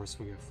 Of course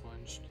we get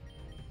flinched.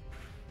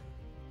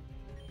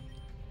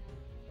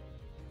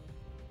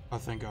 Oh,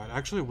 thank God.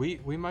 Actually,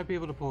 we might be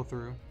able to pull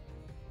through.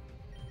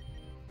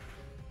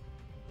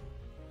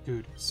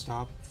 Dude,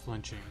 stop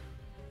flinching.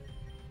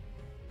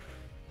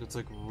 That's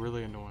like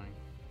really annoying.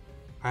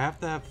 I have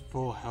to have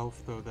full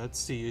health though.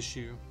 That's the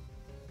issue.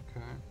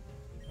 Okay.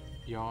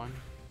 Yawn.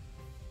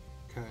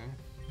 Okay.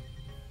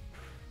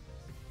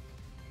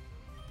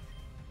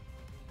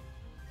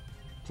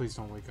 Please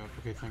don't wake up.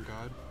 Okay, thank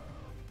God.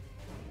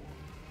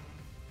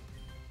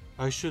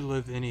 I should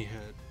live any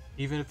hit.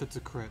 Even if it's a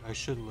crit, I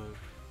should live.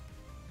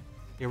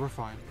 Yeah, we're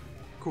fine.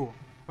 Cool.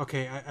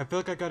 Okay, I feel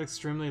like I got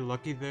extremely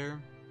lucky there.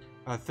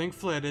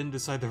 Thankfully I didn't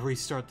decide to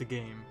restart the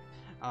game.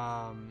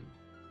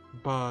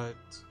 But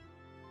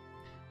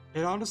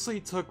It honestly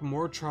took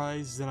more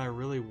tries than I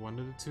really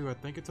wanted it to. I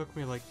think it took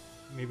me like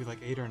maybe like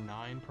 8 or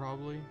 9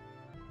 probably.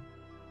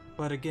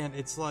 But again,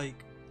 it's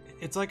like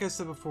I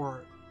said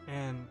before,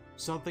 and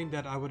something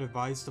that I would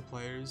advise to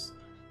players.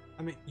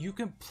 I mean, you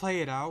can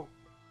play it out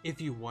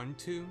if you want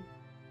to,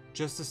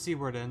 just to see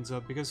where it ends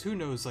up, because who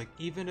knows, like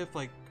even if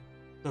like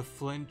the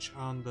flinch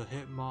on the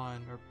Hitmon,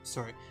 or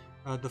sorry,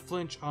 the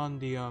flinch on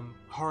the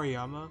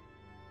Hariyama,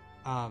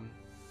 um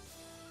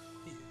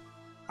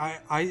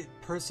I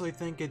personally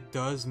think it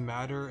does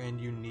matter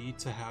and you need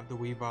to have the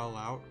Weavile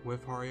out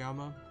with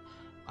Hariyama.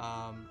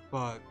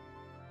 But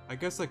I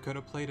guess I could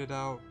have played it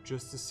out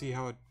just to see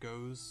how it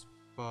goes,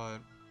 but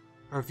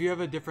or if you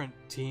have a different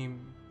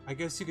team, I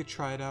guess you could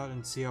try it out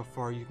and see how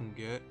far you can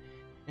get.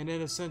 And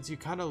in a sense, you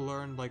kind of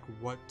learn like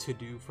what to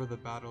do for the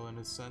battle in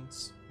a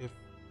sense. If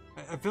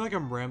I feel like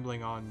I'm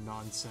rambling on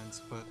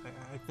nonsense, but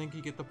I think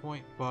you get the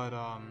point. But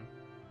I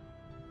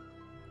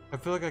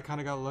feel like I kind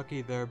of got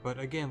lucky there. But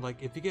again,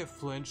 like if you get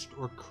flinched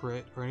or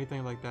crit or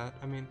anything like that,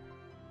 I mean,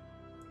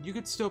 you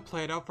could still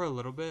play it out for a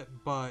little bit.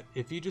 But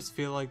if you just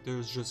feel like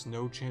there's just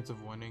no chance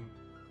of winning,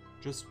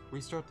 just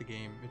restart the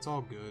game. It's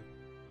all good.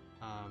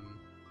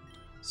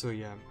 So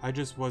yeah, I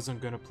just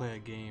wasn't gonna play a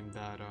game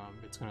that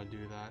it's gonna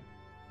do that.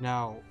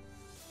 Now,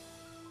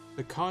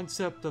 the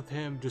concept of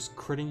him just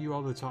critting you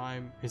all the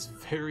time is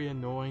very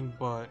annoying,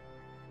 but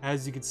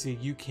as you can see,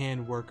 you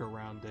can work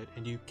around it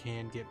and you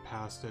can get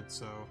past it.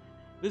 So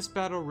this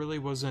battle really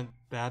wasn't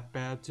that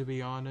bad, to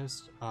be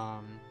honest,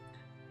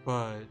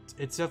 but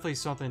it's definitely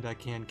something that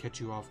can catch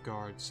you off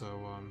guard, so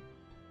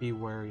be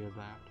wary of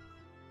that.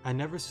 I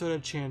never stood a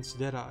chance,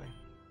 did I?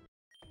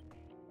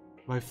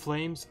 My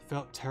flames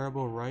felt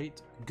terrible,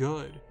 right?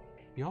 Good.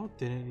 Y'all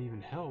didn't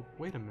even help.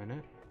 Wait a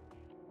minute.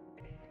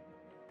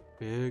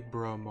 Big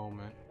bro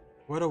moment.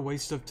 What a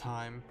waste of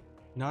time.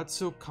 Not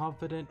so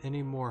confident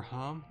anymore,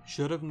 huh?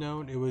 Should have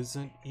known it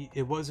wasn't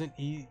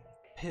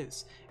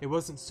piss. It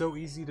wasn't so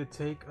easy to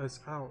take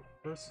us out.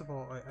 First of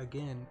all,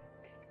 again,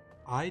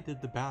 I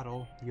did the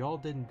battle. Y'all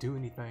didn't do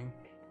anything.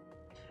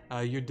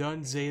 You're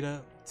done,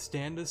 Zeta.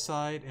 Stand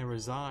aside and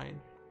resign.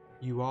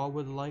 You all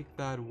would like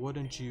that,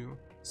 wouldn't you?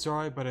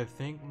 Sorry, but I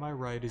think my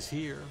right is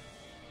here.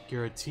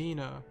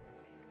 Giratina,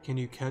 can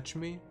you catch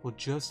me? We'll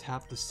just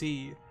have to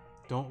see.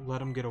 Don't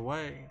let him get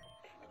away.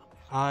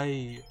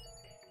 I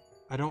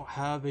don't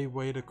have a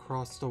way to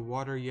cross the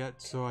water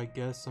yet, so I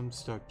guess I'm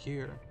stuck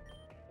here.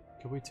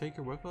 Can we take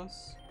her with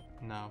us?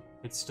 No,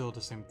 it's still the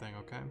same thing,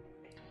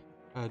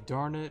 okay?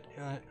 Darn it,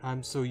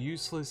 I'm so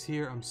useless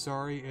here. I'm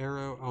sorry,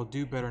 Arrow. I'll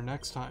do better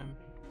next time.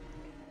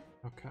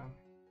 Okay.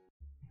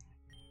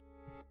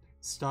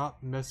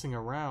 Stop messing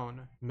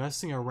around.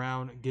 Messing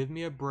around? Give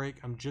me a break.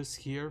 I'm just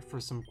here for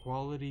some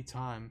quality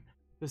time.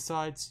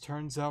 Besides,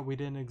 turns out we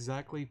didn't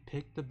exactly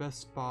pick the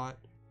best spot,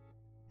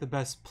 the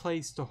best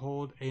place to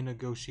hold a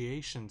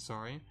negotiation,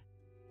 sorry.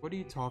 What are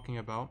you talking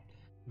about?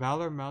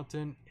 Valor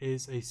Mountain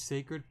is a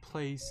sacred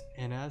place,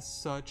 and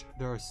as such,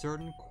 there are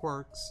certain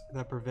quirks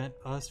that prevent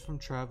us from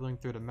traveling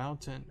through the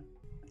mountain.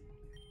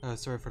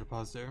 Sorry for the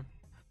pause there.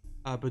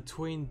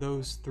 Between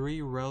those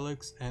 3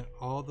 relics and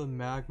all the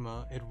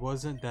magma, it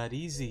wasn't that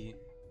easy.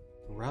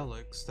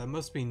 Relics? That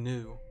must be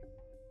new.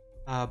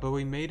 But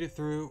we made it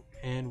through,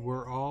 and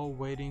we're all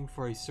waiting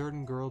for a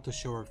certain girl to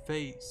show her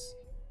face.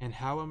 And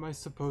how am I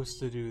supposed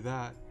to do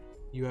that?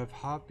 You have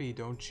Hoppy,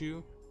 don't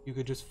you? You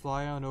could just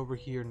fly on over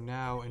here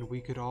now,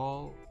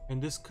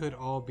 and this could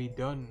all be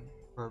done.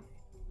 Or,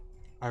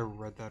 I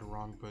read that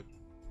wrong, but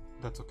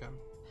that's okay.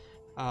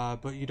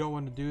 But you don't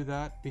want to do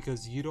that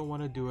because you don't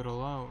want to do it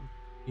alone.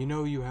 You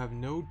know you have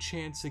no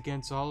chance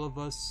against all of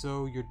us,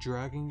 so you're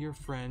dragging your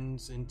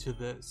friends into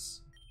this.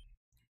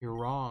 You're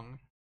wrong.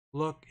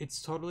 Look,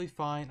 it's totally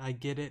fine, I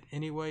get it.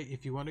 Anyway,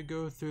 if you want to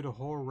go through the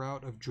whole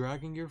route of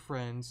dragging your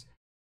friends,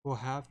 we'll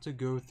have to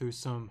go through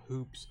some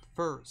hoops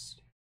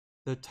first.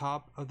 The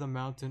top of the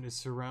mountain is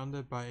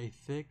surrounded by a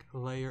thick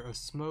layer of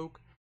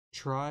smoke.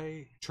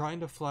 Trying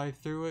to fly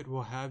through it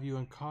will have you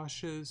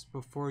unconscious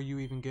before you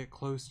even get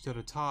close to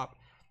the top.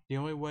 The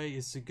only way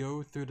is to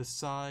go through the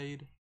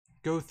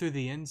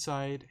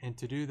inside, and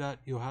to do that,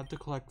 you'll have to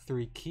collect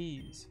 3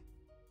 keys.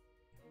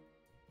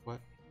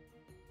 What?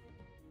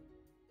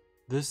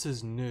 This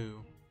is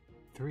new.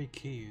 3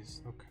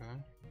 keys, okay.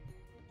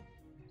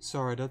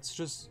 Sorry, that's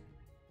just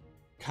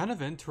kind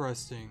of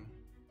interesting.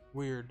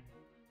 Weird.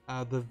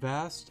 The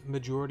vast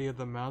majority of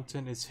the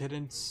mountain is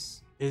hidden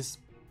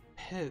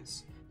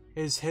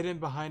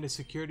behind a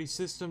security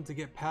system. To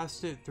get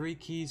past it, 3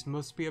 keys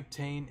must be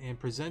obtained and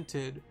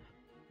presented.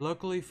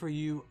 Luckily for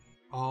you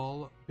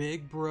all,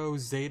 Big Bro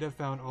Zeta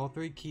found all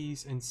 3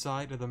 keys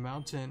inside of the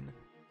mountain.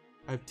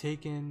 I've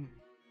taken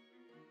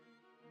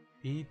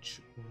each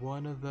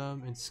one of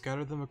them and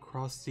scattered them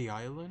across the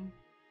island.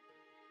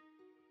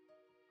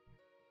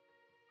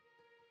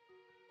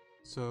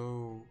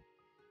 So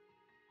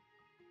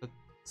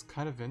that's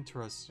kind of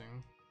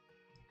interesting.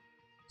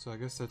 So I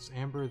guess that's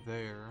Amber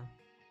there.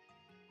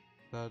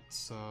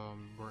 That's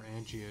where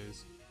Angie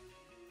is.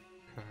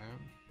 Okay.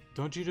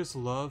 Don't you just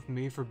love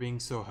me for being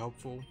so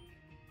helpful?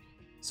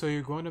 So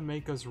you're going to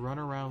make us run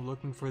around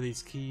looking for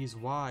these keys?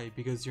 Why?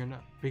 Because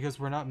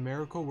we're not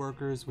miracle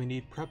workers, we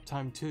need prep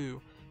time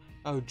too.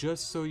 Oh,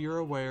 just so you're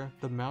aware,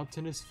 the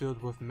mountain is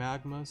filled with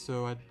magma,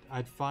 so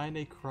I'd find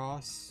a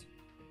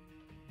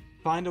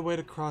way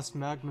to cross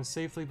magma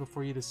safely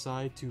before you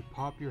decide to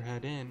pop your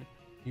head in.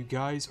 You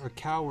guys are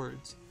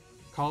cowards.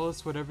 Call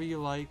us whatever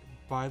you like.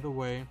 By the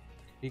way,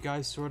 you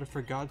guys sort of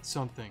forgot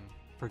something.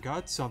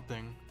 Forgot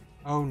something?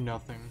 Oh,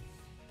 nothing.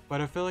 But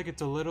I feel like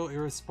it's a little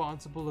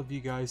irresponsible of you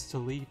guys to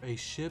leave a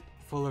ship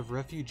full of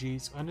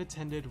refugees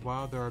unattended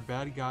while there are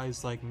bad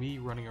guys like me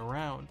running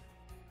around.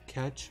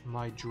 Catch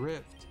my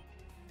drift.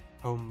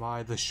 Oh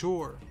my, the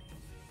shore.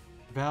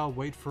 Val,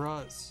 wait for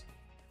us.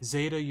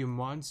 Zeta, you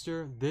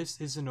monster, this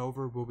isn't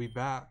over, we'll be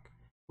back.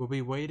 We'll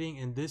be waiting,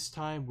 and this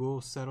time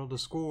we'll settle the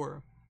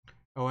score.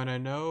 Oh, and I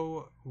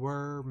know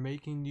we're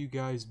making you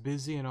guys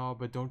busy and all,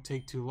 but don't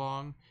take too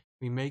long.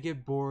 We may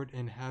get bored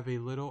and have a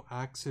little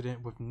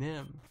accident with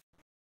Nim.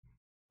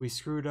 We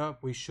screwed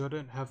up, we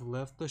shouldn't have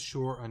left the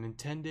shore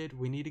unintended.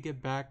 We need to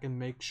get back and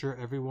make sure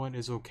everyone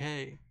is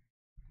okay.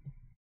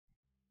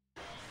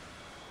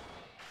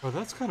 Oh,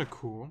 that's kind of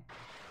cool.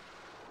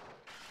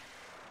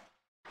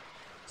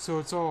 So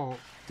it's all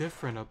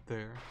different up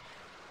there.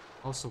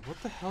 Also, what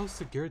the hell is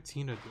the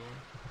Giratina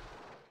doing?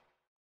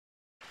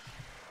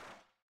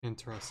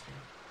 Interesting.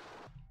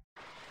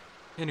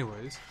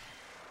 Anyways.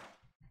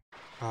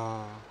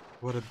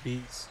 What a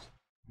beast.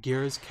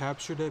 Gyara's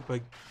captured it,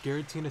 but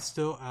Giratina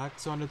still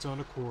acts on its own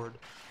accord.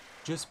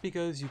 Just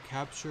because you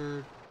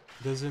captured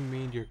doesn't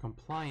mean you're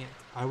compliant.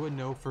 I would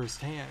know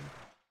firsthand.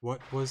 What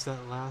was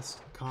that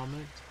last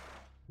comment?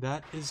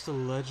 That is the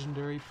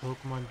legendary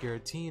Pokemon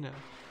Giratina.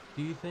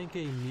 Do you think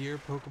a mere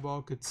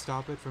Pokeball could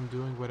stop it from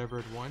doing whatever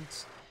it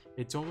wants?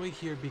 It's only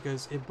here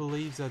because it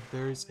believes that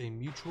there's a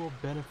mutual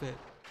benefit,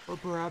 or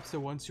perhaps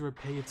it wants to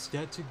repay its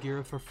debt to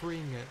Gira for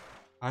freeing it.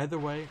 Either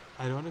way,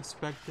 I don't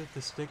expect it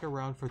to stick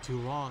around for too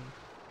long.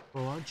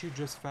 Well, aren't you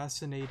just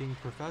fascinating,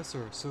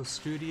 Professor, so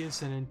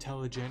studious and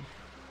intelligent?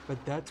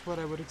 But that's what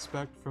I would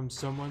expect from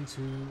someone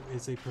who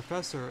is a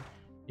professor.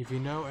 If you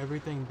know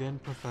everything then,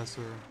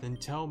 Professor, then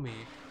tell me,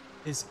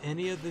 is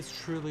any of this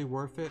truly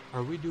worth it?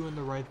 Are we doing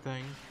the right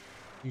thing?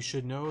 You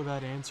should know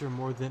that answer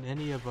more than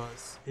any of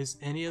us. Is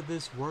any of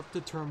this worth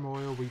the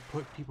turmoil we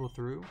put people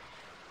through?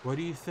 What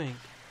do you think?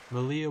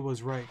 Malia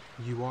was right.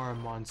 You are a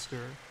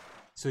monster.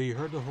 So you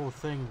heard the whole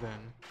thing then.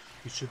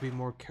 You should be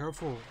more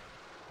careful.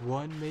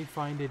 One may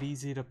find it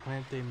easy to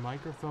plant a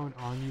microphone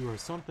on you or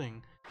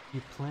something.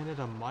 You planted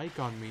a mic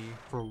on me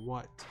for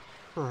what?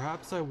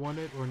 Perhaps I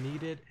wanted or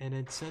needed an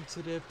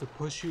insensitive to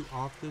push you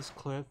off this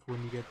cliff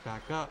when you got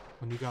back up,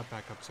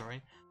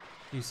 sorry.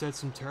 You said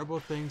some terrible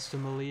things to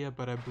Malia,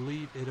 but I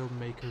believe it'll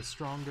make her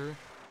stronger.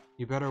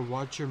 You better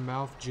watch your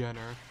mouth,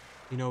 Jenner.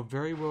 You know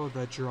very well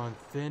that you're on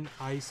thin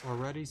ice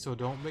already, so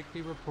don't make me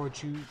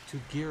report you to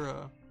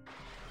Gira.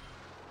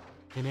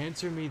 And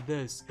answer me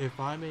this, if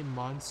I'm a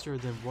monster,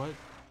 then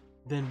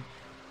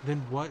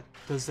what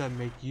does that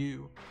make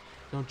you?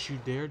 Don't you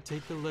dare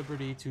take the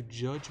liberty to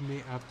judge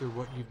me after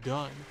what you've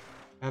done,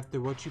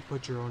 after what you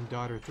put your own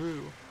daughter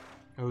through.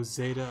 Oh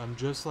Zeta, I'm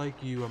just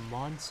like you, a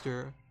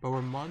monster, but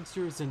we're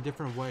monsters in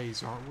different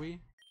ways, aren't we?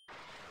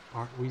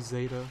 Aren't we,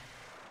 Zeta?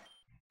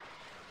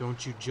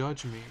 Don't you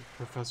judge me,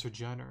 Professor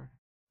Jenner.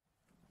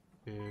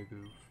 Big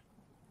oof.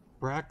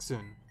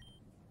 Braxton.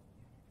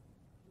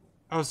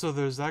 Oh, so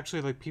there's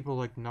actually like people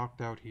like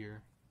knocked out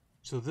here.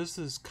 So this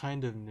is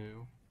kind of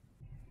new.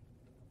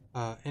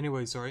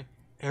 Anyway, sorry.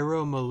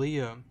 Arrow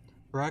Malia.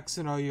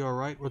 Braxton, are you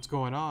alright? What's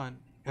going on?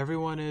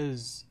 Everyone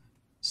is...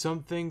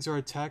 Some things are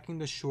attacking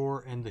the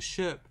shore and the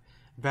ship.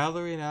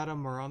 Valerie and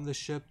Adam are on the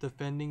ship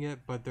defending it,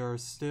 but there are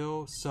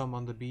still some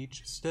on the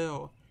beach.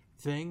 Still.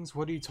 Things?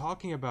 What are you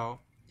talking about?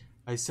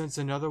 I sense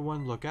another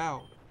one. Look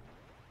out.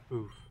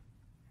 Oof.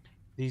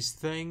 These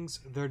things,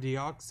 they're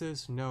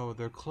Deoxys? No,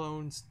 they're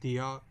clones.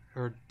 Decoys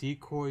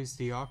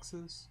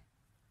Deoxys?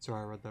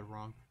 Sorry, I read that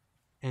wrong.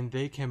 And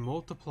they can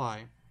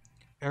multiply.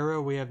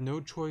 Arrow, we have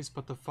no choice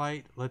but to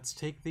fight. Let's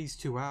take these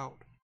two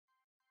out.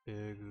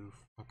 Big oof.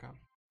 Okay.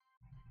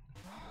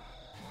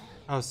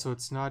 Oh, so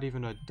it's not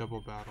even a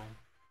double battle.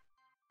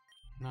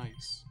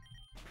 Nice.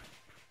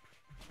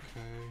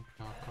 Okay,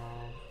 knock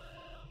off.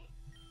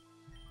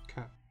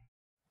 Okay.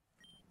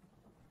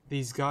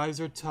 These guys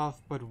are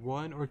tough, but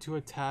one or two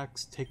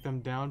attacks take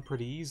them down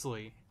pretty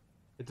easily.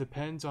 It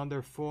depends on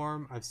their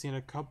form. I've seen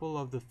a couple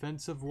of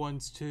defensive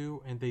ones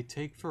too, and they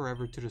take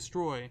forever to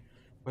destroy.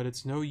 But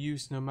it's no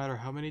use, no matter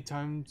how many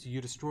times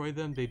you destroy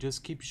them, they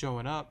just keep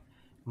showing up.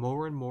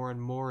 More and more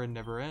and more, and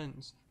never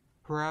ends.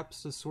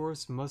 Perhaps the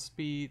source must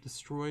be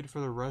destroyed for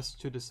the rest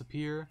to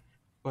disappear,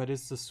 but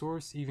is the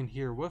source even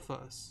here with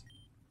us?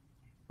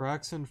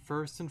 Braxton,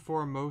 first and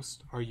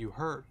foremost, are you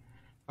hurt?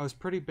 I was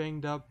pretty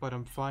banged up, but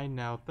I'm fine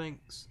now,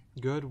 thanks.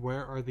 Good,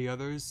 where are the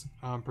others?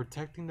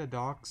 Protecting the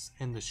docks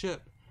and the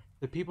ship.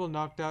 The people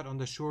knocked out on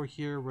the shore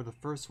here were the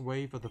first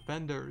wave of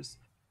defenders.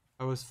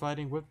 I was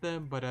fighting with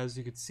them, but as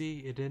you could see,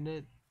 it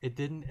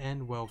didn't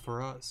end well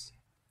for us.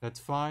 That's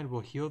fine,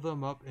 we'll heal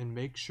them up and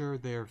make sure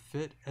they are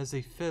fit as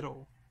a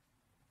fiddle.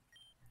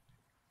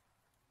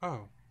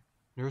 Oh,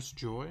 Nurse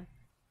Joy?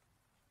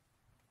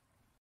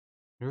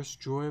 Nurse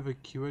Joy of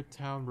Akua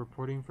Town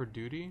reporting for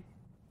duty?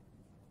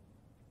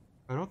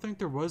 I don't think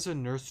there was a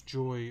Nurse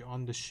Joy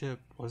on the ship,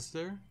 was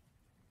there?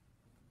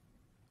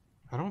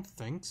 I don't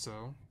think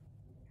so.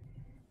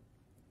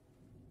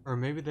 Or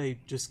maybe they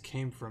just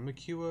came from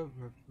Akua?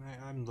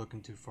 I'm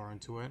looking too far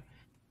into it.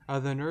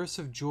 The Nurse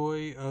of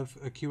Joy of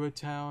Akua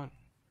Town.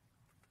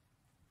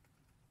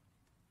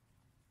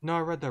 No, I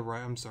read that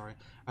right. I'm sorry.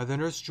 The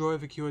Nurse Joy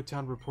of Akua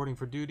Town reporting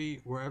for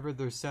duty. Wherever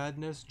there's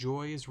sadness,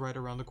 joy is right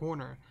around the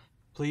corner.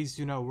 Please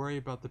do not worry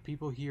about the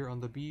people here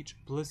on the beach.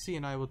 Blissey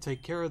and I will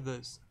take care of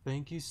this.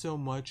 Thank you so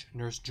much,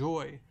 Nurse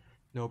Joy.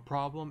 No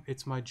problem.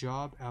 It's my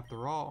job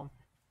after all.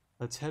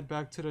 Let's head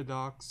back to the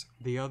docks.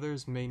 The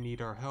others may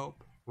need our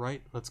help.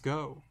 Right? Let's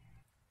go.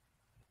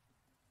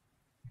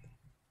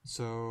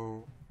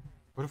 So,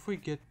 what if we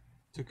get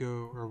to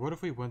go, or what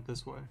if we went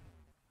this way?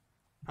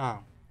 Oh.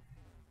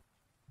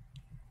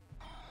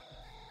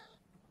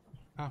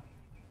 Oh.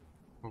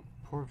 Well,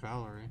 poor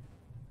Valerie.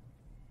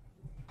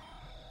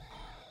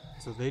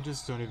 So they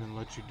just don't even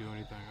let you do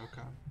anything.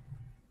 Okay.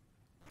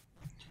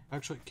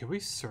 Actually, can we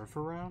surf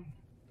around?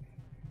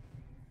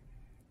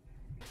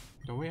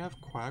 Don't we have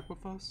Quack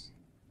with us?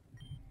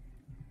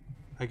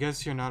 I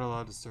guess you're not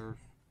allowed to surf.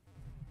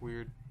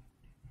 Weird.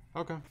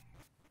 Okay.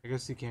 I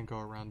guess you can't go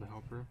around to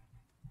help her.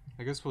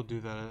 I guess we'll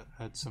do that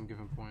at some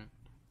given point.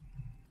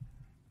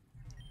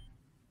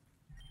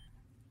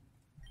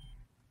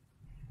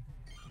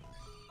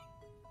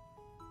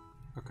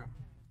 Okay.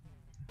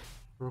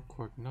 Real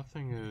quick,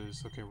 nothing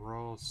is... Okay, we're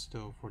all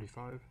still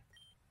 45.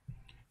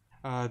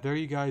 There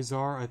you guys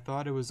are. I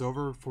thought it was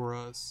over for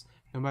us.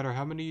 No matter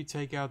how many you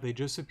take out, they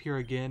just appear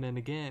again and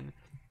again.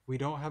 We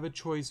don't have a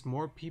choice.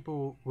 More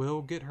people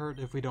will get hurt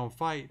if we don't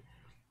fight.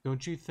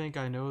 Don't you think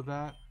I know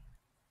that?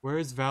 Where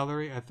is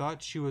Valerie? I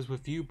thought she was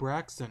with you,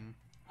 Braxton.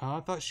 Huh? I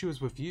thought she was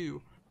with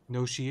you.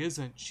 No, she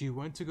isn't. She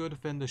went to go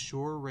defend the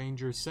Shore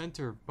Ranger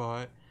Center,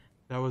 but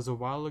that was a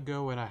while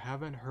ago and I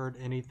haven't heard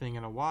anything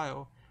in a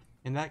while.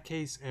 In that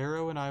case,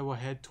 Arrow and I will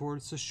head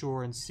towards the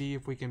shore and see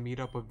if we can meet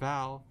up with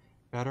Val.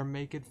 Better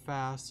make it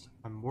fast.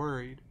 I'm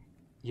worried.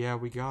 Yeah,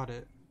 we got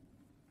it.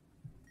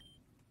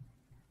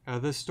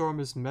 This storm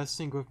is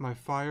messing with my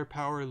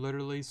firepower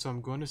literally, so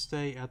I'm going to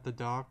stay at the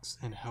docks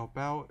and help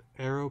out.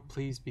 Arrow,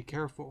 please be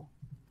careful.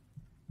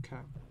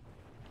 Okay.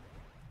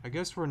 I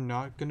guess we're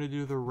not going to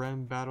do the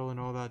Ren battle and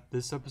all that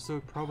this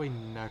episode. Probably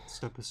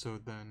next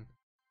episode then.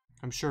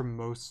 I'm sure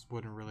most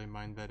wouldn't really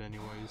mind that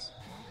anyways.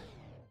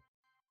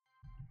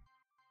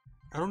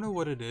 I don't know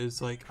what it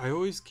is, like, I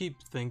always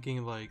keep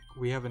thinking, like,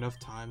 we have enough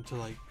time to,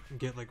 like,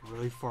 get, like,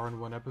 really far in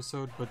one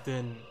episode, but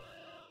then,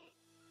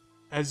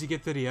 as you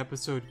get to the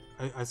episode,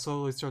 I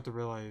slowly start to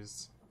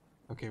realize,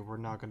 okay, we're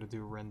not gonna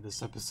do Ren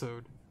this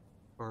episode,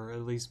 or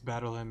at least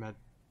battle him at,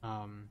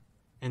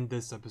 in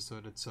this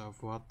episode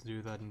itself. We'll have to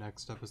do that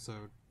next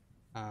episode,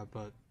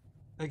 but,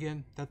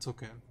 again, that's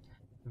okay.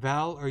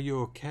 Val, are you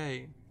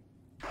okay?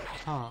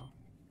 Huh.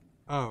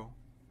 Oh.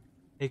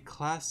 A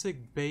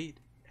classic bait.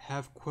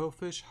 Have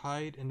quillfish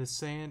hide in the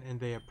sand and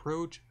they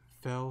approach.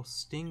 Fell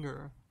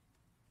stinger.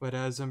 But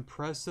as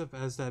impressive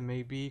as that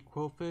may be,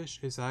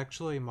 quillfish is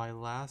actually my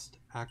last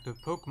active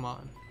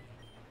Pokemon.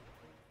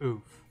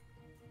 Oof.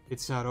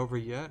 It's not over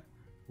yet?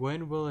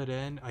 When will it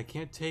end? I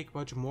can't take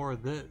much more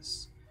of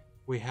this.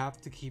 We have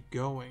to keep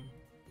going.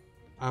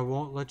 I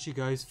won't let you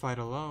guys fight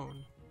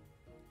alone.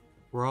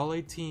 We're all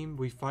a team.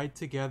 We fight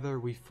together.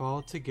 We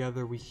fall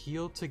together. We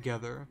heal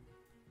together.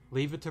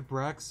 Leave it to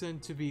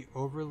Braxton to be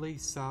overly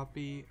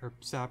sappy,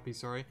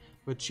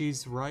 but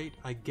she's right,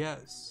 I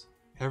guess.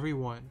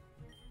 Everyone,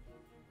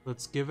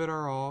 let's give it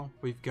our all.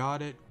 We've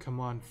got it. Come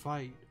on,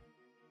 fight.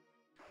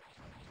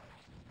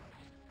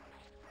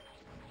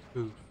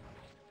 Oof.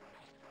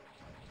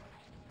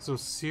 So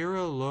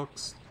Sierra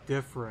looks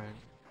different.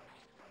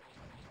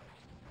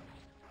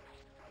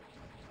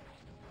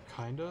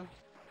 Kinda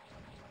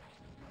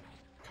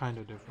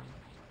different.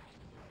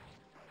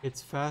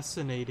 It's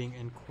fascinating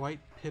and quite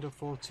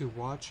pitiful to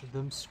watch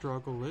them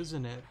struggle,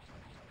 isn't it?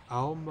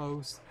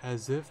 Almost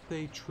as if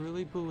they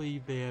truly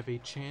believe they have a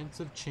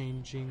chance of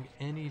changing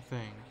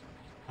anything.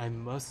 I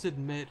must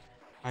admit,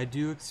 I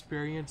do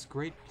experience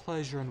great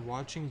pleasure in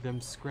watching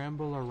them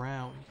scramble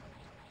around.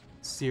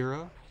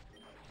 Sierra?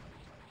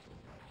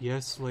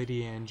 Yes,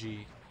 Lady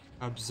Angie.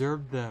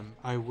 Observe them.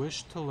 I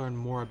wish to learn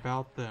more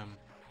about them.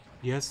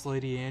 Yes,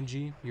 Lady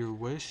Angie, your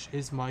wish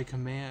is my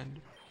command.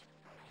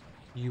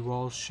 You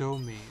all show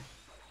me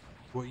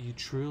what you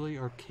truly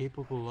are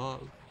capable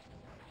of.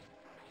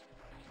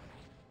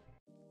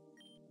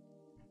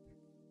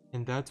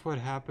 And that's what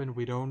happened.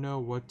 We don't know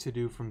what to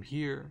do from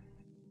here.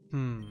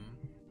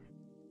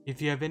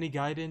 If you have any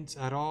guidance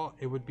at all,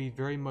 it would be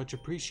very much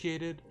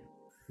appreciated.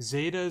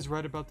 Zeta is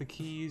right about the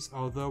keys,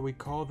 although we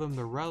call them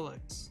the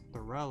relics. The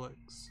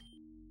relics.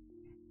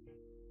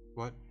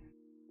 What?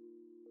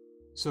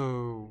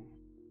 So...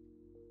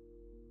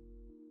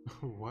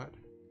 what?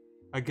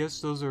 I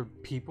guess those are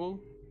people?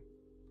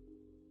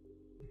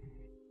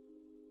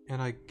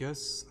 And I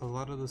guess a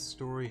lot of the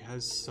story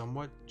has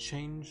somewhat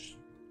changed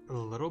a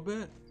little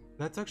bit.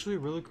 That's actually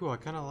really cool. I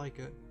kind of like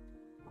it.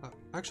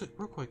 Actually,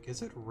 real quick,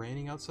 is it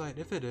raining outside?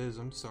 If it is,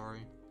 I'm sorry.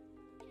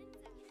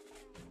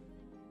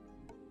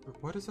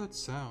 What is that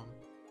sound?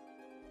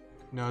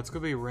 No, it's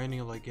gonna be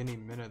raining like any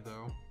minute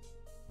though.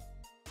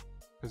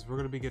 Because we're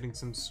gonna be getting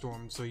some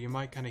storms, so you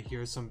might kind of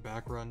hear some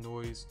background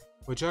noise.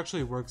 Which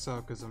actually works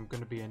out because I'm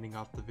gonna be ending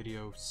off the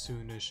video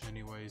soonish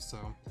anyway,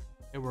 so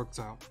it works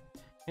out.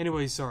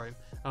 Anyway, sorry.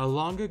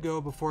 Long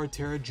ago, before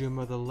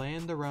Terajuma, the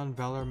land around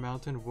Valor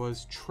Mountain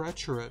was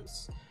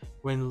treacherous.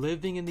 When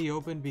living in the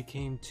open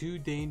became too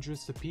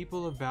dangerous, the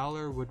people of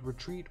Valor would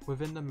retreat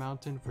within the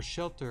mountain for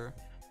shelter.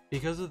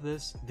 Because of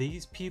this,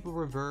 these people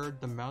revered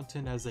the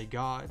mountain as a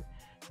god.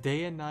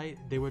 Day and night,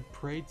 they would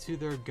pray to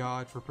their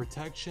god for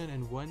protection,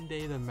 and one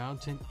day the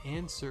mountain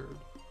answered.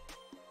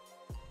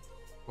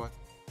 What?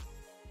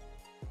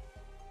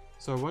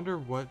 So I wonder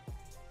what,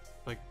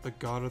 like, the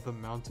god of the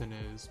mountain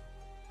is.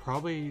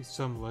 Probably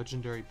some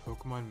legendary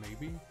Pokemon,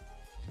 maybe?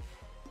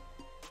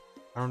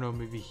 I don't know,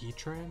 maybe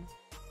Heatran?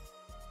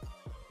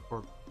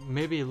 Or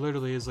maybe it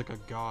literally is like a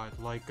god,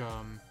 like,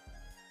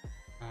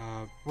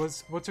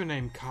 what's her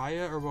name,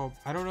 Kaya? Or, well,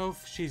 I don't know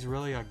if she's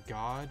really a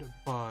god,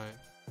 but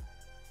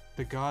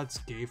the gods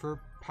gave her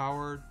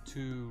power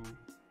to,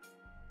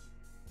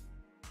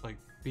 like,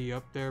 be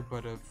up there,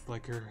 but if,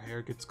 like, her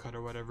hair gets cut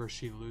or whatever,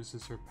 she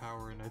loses her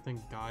power and I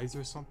think dies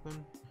or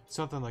something?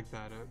 Something like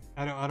that.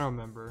 I don't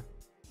remember.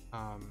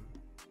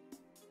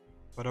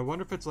 But I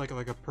wonder if it's like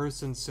a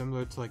person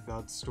similar to like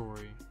that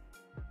story.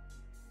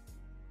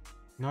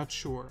 Not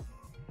sure.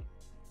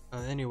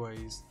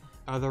 Anyways,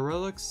 the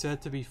relics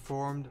said to be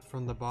formed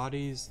from the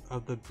bodies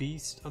of the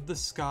beast of the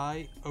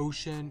sky,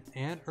 ocean,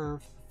 and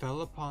earth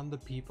fell upon the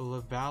people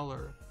of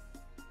Valor.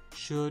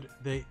 Should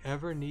they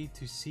ever need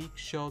to seek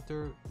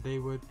shelter, they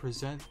would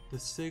present the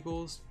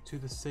sigils to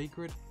the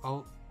sacred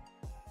Let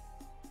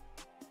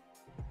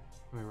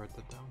me write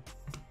that down.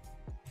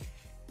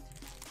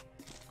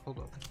 Hold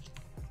up.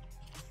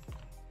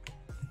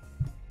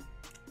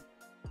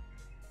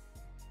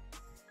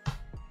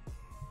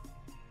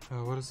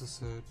 What does this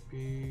say?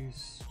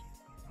 Beast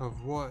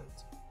of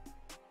what?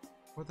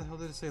 What the hell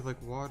did it say?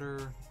 Like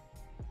water,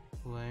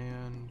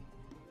 land.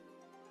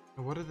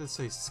 And what did it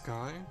say?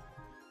 Sky?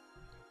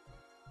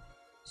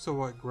 So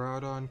what?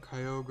 Groudon,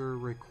 Kyogre,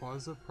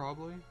 Rayquaza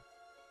probably?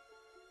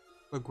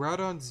 But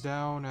Groudon's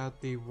down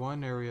at the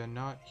one area,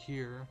 not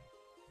here.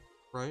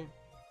 Right?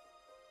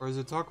 Or does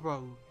it talk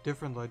about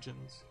different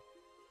legends?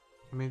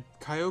 I mean,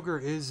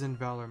 Kyogre is in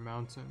Valor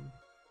Mountain.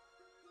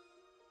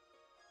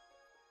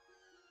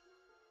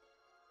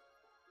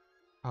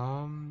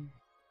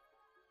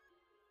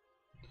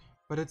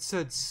 But it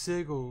said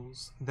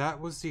sigils.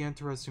 That was the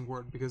interesting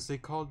word because they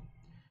called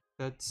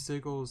that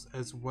sigils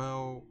as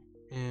well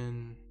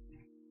in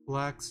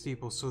Black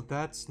Steeple, so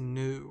that's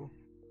new.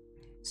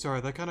 Sorry,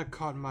 that kind of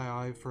caught my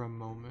eye for a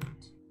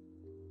moment.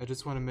 I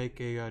just want to make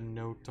a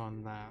note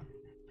on that.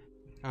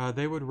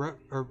 They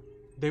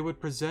would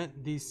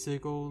present these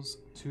sigils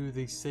to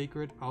the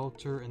sacred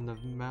altar in the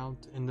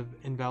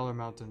in Valor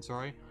Mountain.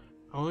 Sorry,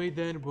 only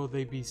then will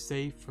they be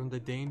safe from the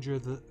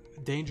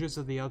dangers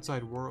of the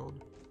outside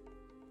world.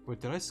 Wait,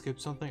 did I skip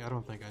something? I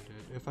don't think I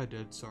did. If I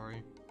did,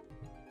 sorry.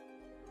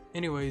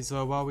 Anyways,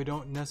 while we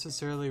don't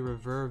necessarily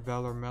revere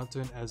Valor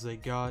Mountain as a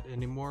god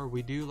anymore,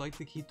 we do like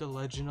to keep the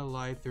legend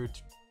alive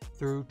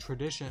through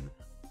tradition.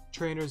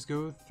 Trainers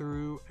go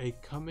through a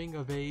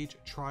coming-of-age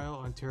trial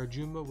on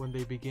Terajuma when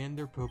they begin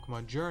their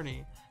Pokemon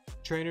journey.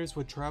 Trainers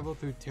would travel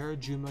through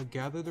Terajuma,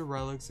 gather the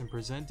relics, and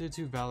present it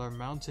to Valor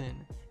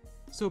Mountain.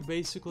 So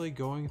basically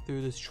going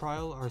through this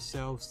trial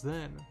ourselves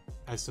then,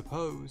 I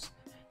suppose.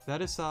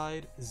 That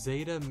aside,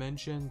 Zetta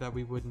mentioned that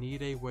we would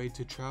need a way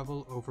to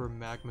travel over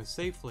magma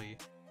safely.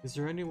 Is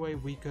there any way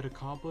we could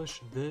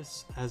accomplish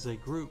this as a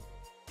group?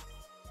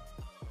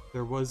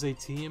 There was a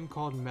TM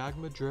called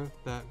Magma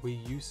Drift that we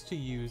used to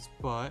use,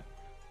 but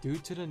due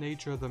to the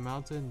nature of the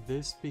mountain,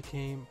 this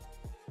became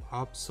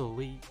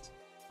obsolete.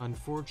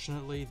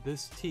 Unfortunately,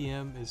 this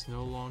TM is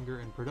no longer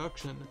in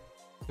production.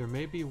 There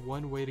may be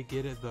one way to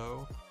get it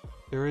though.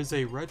 There is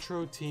a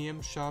retro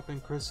TM shop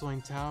in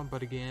Crystalline Town,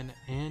 but again,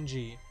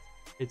 Angie.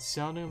 It's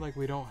sounding like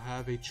we don't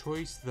have a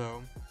choice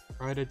though.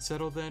 Alright, it's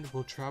settled then.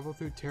 We'll travel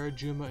through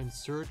Terajuma in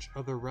search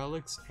of the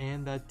relics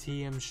and that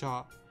TM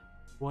shop.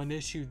 One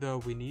issue though,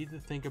 we need to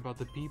think about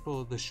the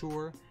people of the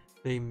shore.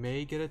 They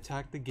may get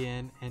attacked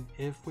again, and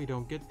if we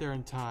don't get there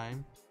in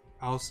time,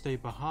 I'll stay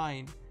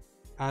behind.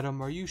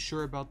 Adam, are you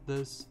sure about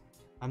this?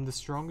 I'm the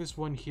strongest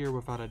one here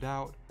without a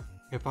doubt.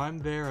 If I'm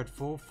there at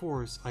full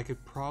force, I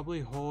could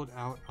probably hold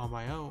out on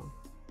my own.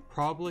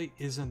 Probably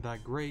isn't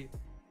that great.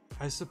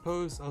 I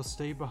suppose I'll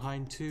stay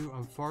behind too.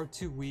 I'm far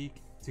too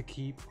weak to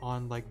keep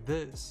on like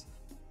this.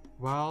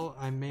 While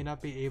I may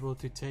not be able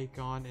to take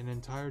on an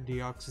entire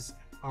Deoxys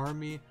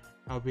army,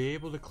 I'll be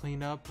able to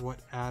clean up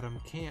what Adam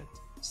can't.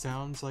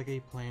 Sounds like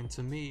a plan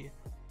to me.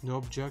 No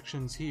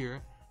objections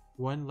here.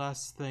 One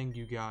last thing,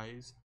 you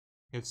guys.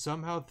 If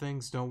somehow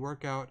things don't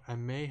work out, I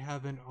may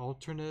have an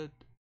alternate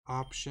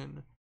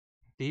option.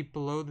 Deep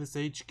below this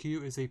HQ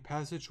is a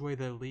passageway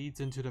that leads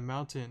into the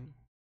mountain.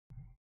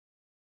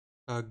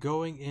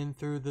 Going in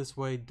through this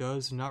way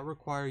does not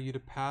require you to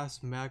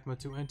pass magma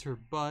to enter,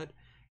 but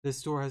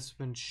this door has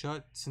been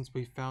shut since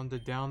we found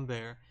it down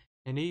there,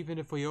 and even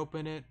if we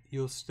open it,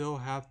 you'll still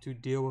have to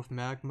deal with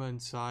magma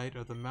inside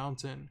of the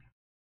mountain.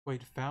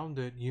 Wait, found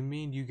it? You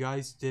mean you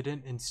guys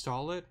didn't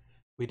install it?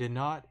 We did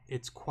not.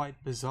 It's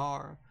quite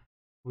bizarre.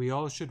 We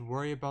all should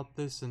worry about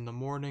this in the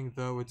morning,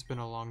 though it's been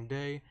a long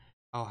day.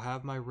 I'll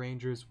have my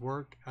rangers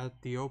work at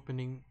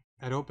opening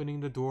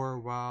the door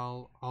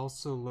while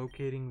also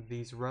locating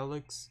these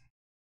relics.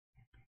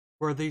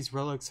 Where these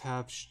relics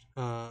have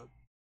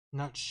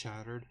not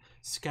shattered,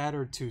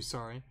 scattered to,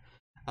 sorry.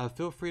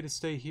 Feel free to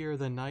stay here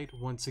the night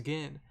once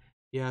again.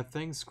 Yeah,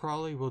 thanks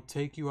Crawley, we'll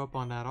take you up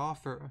on that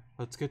offer.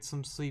 Let's get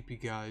some sleep, you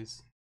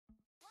guys.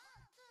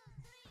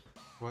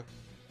 What?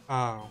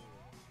 Oh.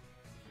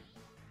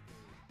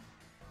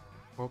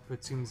 Well,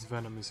 it seems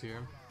Venom is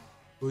here.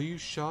 Will you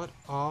shut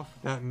off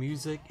that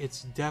music?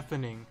 It's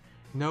deafening.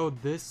 No,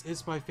 this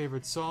is my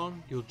favorite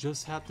song. You'll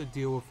just have to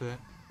deal with it.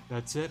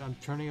 That's it, I'm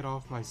turning it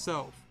off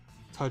myself.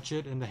 Touch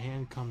it and the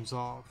hand comes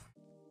off.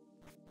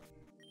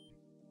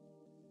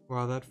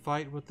 Wow, that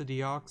fight with the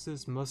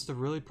Deoxys must have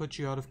really put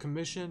you out of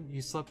commission.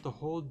 You slept the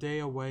whole day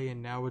away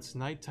and now it's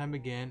nighttime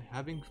again.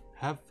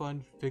 Have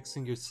fun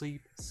fixing your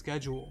sleep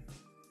schedule.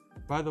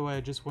 By the way,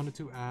 I just wanted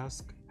to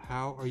ask,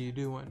 how are you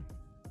doing?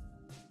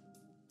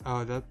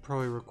 Oh, that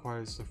probably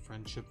requires a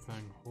friendship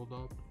thing. Hold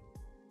up.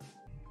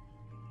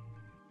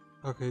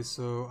 Okay,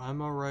 so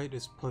I'm alright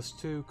is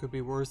 +2, could be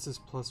worse is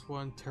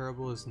 +1,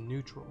 terrible is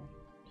neutral.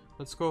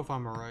 Let's go if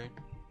I'm alright,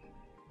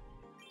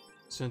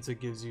 since it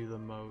gives you the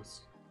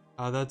most.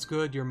 That's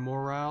good, your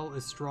morale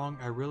is strong,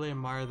 I really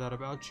admire that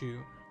about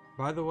you.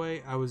 By the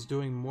way, I was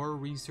doing more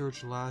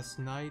research last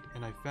night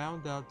and I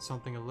found out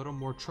something a little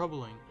more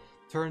troubling.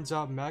 Turns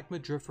out magma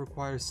drift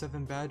requires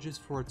 7 badges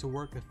for it to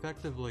work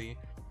effectively.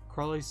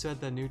 Crawley said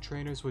that new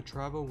trainers would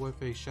travel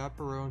with a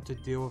chaperone to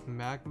deal with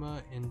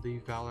magma in the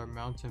Valor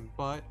Mountain,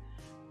 but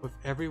with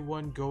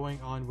everyone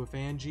going on with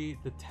Angie,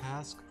 the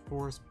task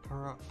force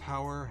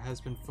power has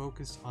been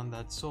focused on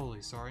that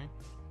solely, sorry.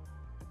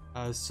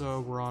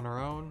 So we're on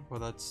our own. Well,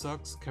 that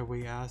sucks. Can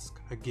we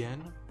ask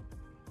again?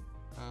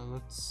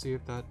 Let's see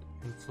if that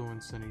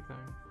influenced anything.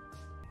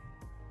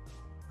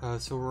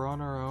 So we're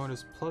on our own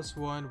is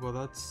 +1. Well,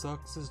 that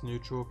sucks is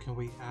neutral. Can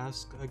we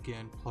ask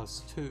again?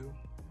 +2.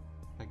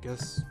 I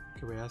guess,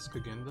 can we ask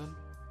again then?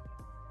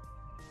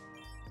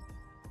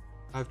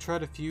 I've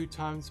tried a few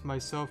times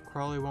myself.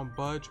 Crawley won't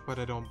budge, but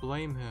I don't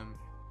blame him.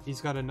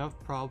 He's got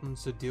enough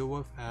problems to deal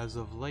with as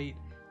of late.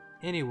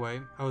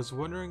 Anyway, I was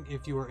wondering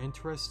if you were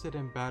interested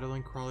in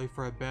battling Crawley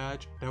for a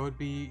badge. That would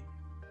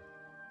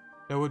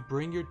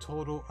bring your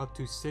total up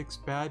to 6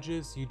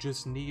 badges. You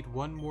just need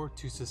 1 more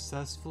to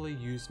successfully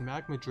use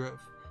Magma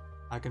Drift.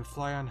 I can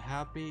fly on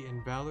Happy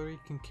and Valerie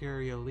can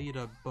carry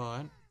Alita,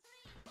 but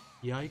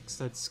yikes,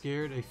 that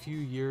scared a few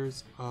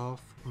years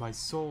off my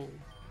soul.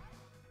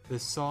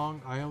 This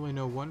song, I only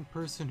know one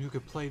person who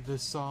could play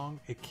this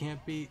song. It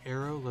can't be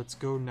Arrow. Let's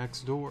go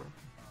next door.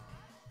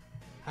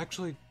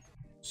 Actually,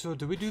 so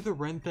do we do the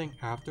Ren thing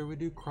after we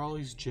do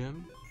Crawley's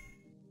gym?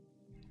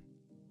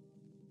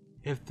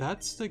 If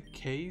that's the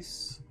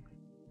case,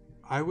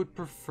 I would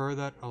prefer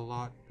that a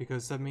lot,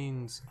 because that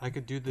means I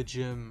could do the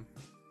gym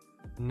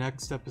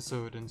next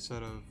episode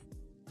instead of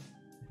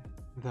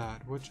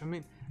that, which, I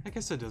mean, I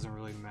guess it doesn't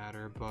really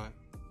matter, but...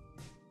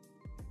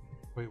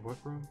 Wait, what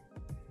room?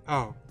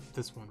 Oh,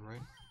 this one,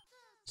 right?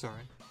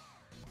 Sorry.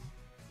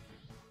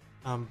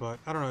 But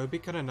I don't know, it'd be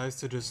kind of nice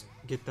to just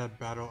get that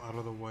battle out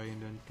of the way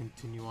and then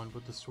continue on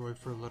with the story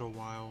for a little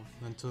while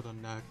until the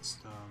next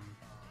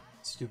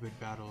stupid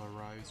battle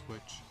arrives,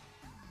 which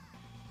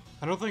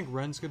I don't think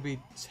Ren's gonna be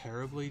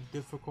terribly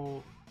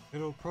difficult.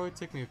 It'll probably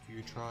take me a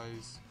few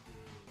tries,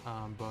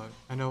 but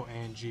I know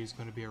Angie is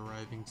gonna be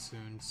arriving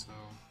soon, so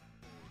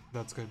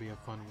that's gonna be a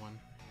fun one.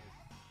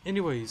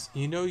 Anyways,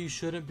 you know you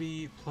shouldn't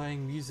be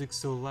playing music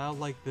so loud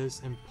like this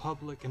in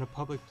a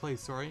public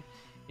place, sorry?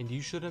 And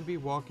you shouldn't be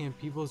walking in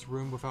people's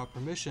room without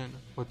permission.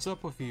 What's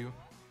up with you?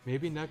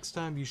 Maybe next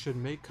time you should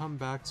make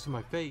comebacks to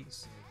my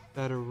face.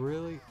 That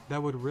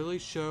would really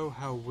show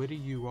how witty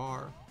you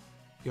are.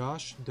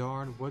 Gosh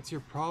darn, what's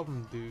your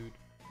problem, dude?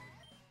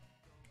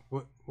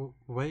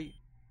 Wait,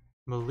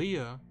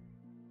 Malia?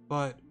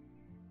 But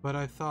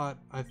I thought,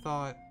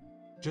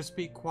 just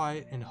be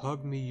quiet and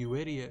hug me, you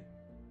idiot.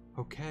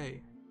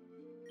 Okay.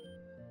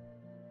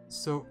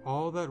 So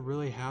all that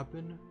really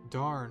happened?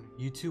 Darn,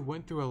 you two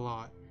went through a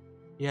lot.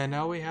 Yeah,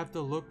 now we have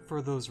to look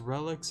for those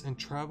relics and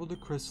travel to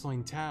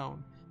Crystalline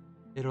Town.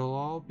 It's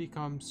all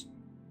become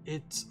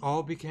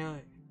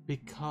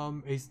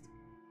a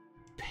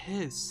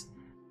piss.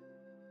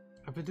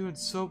 I've been doing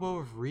so well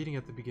with reading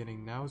at the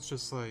beginning, now it's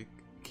just like,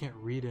 I can't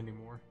read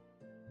anymore.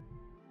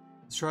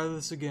 Let's try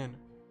this again.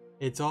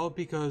 It's all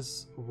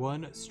because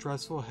one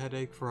stressful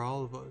headache for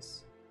all of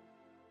us.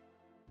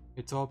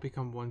 It's all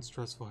become one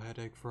stressful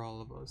headache for all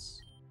of us.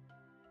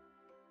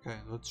 Okay,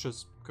 let's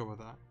just go with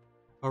that.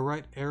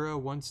 Alright, Arrow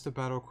wants to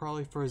battle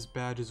Crawley for his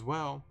badge as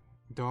well.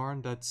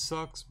 Darn, that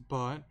sucks,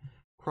 but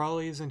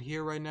Crawley isn't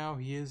here right now.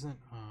 He isn't.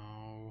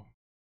 Oh.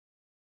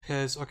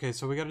 Piss. Okay,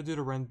 so we gotta do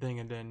the Ren thing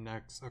and then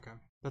next. Okay,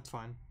 that's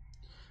fine.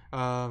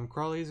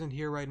 Crawley isn't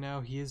here right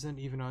now. He isn't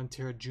even on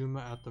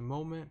Terrajuma at the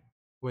moment.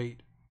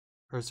 Wait.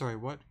 Or sorry,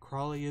 what?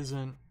 Crawley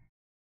isn't.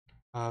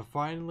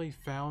 Finally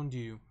found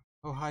you.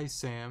 Oh, hi,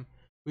 Sam.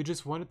 We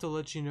just wanted to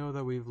let you know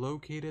that we've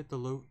located the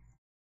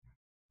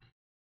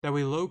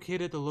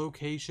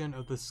location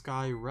of the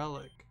Sky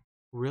Relic.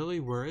 Really?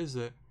 Where is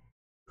it?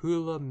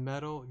 Hula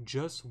Metal,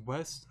 just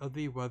west of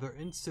the Weather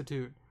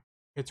Institute.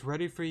 It's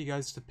ready for you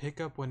guys to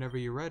pick up whenever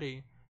you're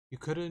ready. You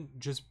couldn't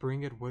just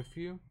bring it with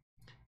you?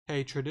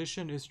 Hey,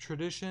 tradition is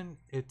tradition.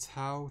 It's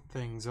how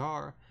things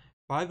are.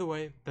 By the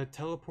way, that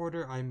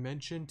teleporter I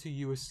mentioned to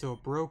you is still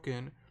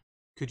broken.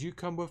 Could you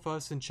come with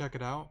us and check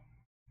it out?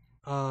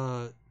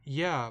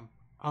 Yeah.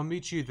 I'll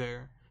meet you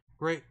there.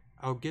 Great.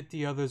 I'll get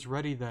the others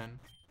ready then.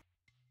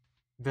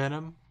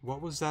 Venom,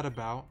 what was that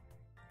about?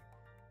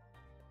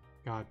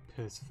 God,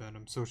 piss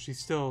Venom. So she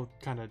still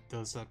kind of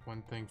does that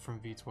one thing from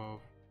V12.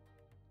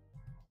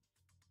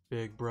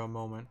 Big bro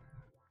moment.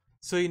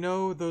 So you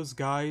know those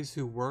guys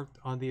who worked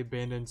on the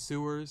abandoned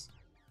sewers?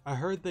 I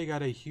heard they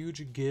got a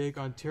huge gig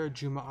on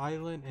Terrajuma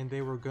Island and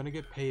they were gonna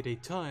get paid a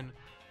ton.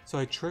 So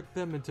I tricked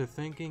them into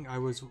thinking I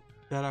was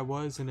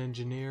an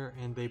engineer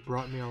and they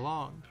brought me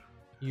along.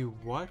 You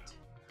what?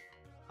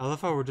 I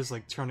love how we're just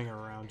like turning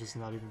around, just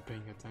not even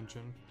paying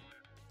attention.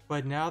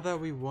 But now they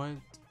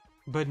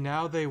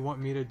want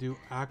me to do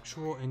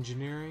actual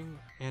engineering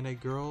and a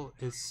girl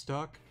is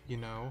stuck, you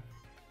know.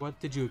 What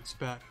did you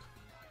expect?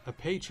 A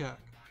paycheck.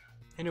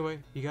 Anyway,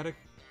 you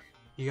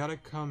gotta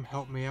come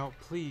help me out,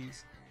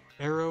 please.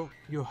 Arrow,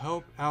 you'll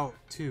help out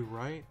too,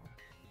 right?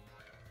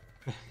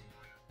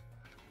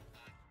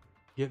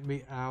 Get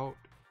me out.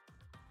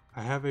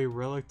 I have a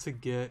relic to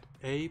get.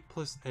 A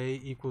plus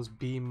A equals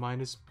B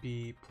minus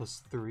B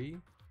plus 3?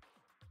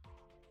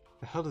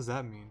 The hell does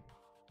that mean?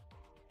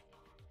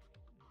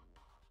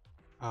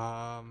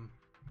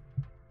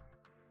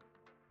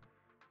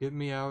 Get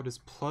me out is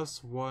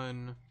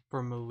 +1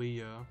 for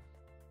Malia.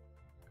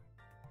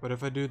 But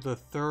if I do the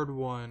third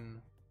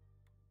one,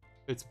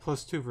 it's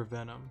 +2 for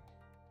Venom.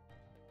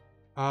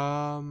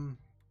 I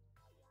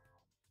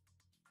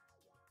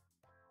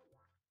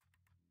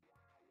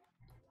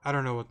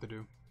don't know what to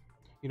do.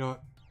 You know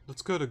what?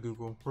 Let's go to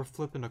Google. We're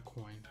flipping a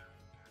coin.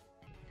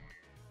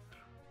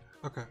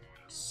 Okay,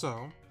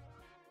 so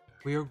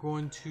we are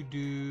going to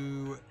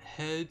do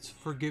heads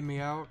for Get Me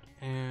Out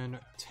and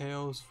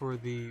tails for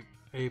the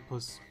A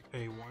plus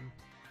A1.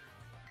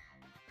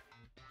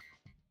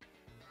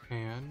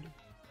 And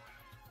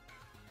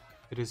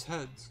it is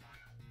heads.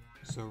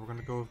 So we're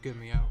gonna go with Get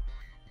Me Out.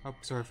 Oh,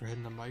 sorry for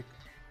hitting the mic.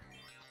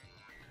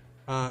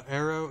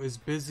 Arrow is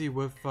busy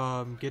with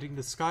getting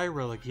the Sky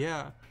Relic.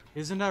 Yeah,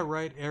 isn't that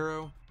right,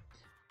 Arrow?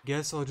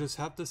 Guess I'll just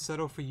have to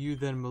settle for you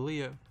then,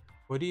 Malia.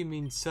 What do you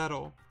mean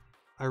settle?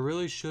 I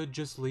really should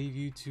just leave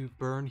you to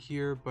burn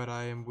here, but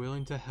I am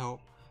willing to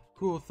help.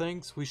 Cool,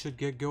 thanks. We should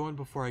get going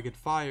before I get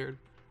fired.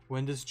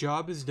 When this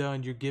job is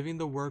done, you're giving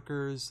the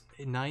workers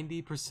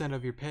 90%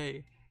 of your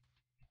pay.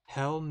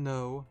 Hell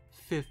no.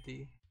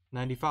 50,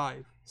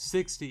 95,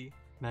 60,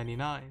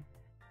 99.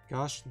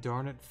 Gosh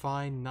darn it,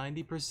 fine.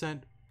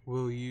 90%.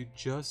 Will you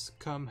just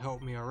come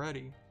help me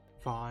already?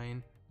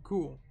 Fine.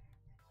 Cool.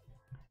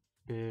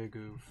 Big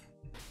oof.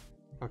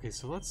 Okay,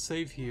 so let's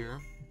save here.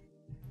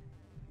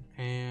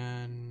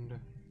 And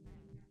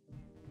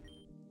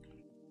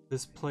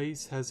this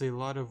place has a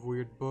lot of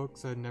weird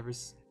books I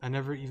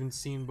never even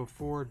seen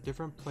before.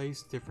 Different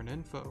place, different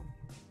info.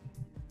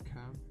 Okay.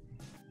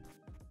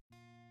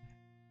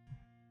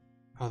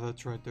 Oh,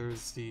 that's right.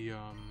 There's the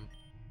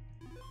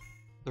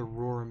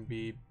Roar and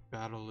Bee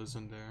battle,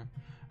 isn't there?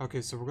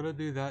 Okay, so we're gonna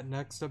do that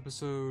next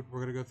episode.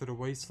 We're gonna go through the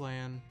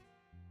Wasteland.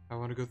 I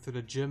want to go through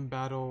the gym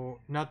battle,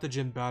 not the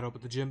gym battle,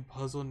 but the gym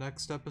puzzle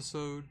next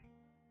episode.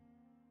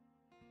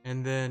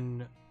 And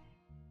then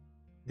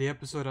the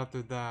episode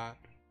after that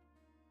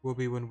will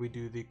be when we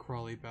do the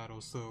Crawley battle.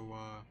 So,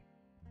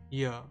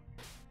 yeah.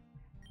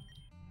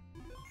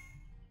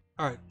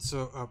 Alright,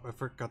 so, I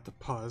forgot to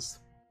pause.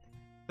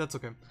 That's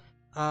okay.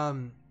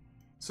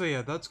 So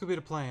yeah, that's gonna be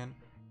the plan.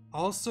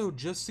 Also,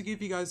 just to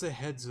give you guys a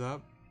heads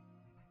up,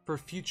 for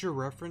future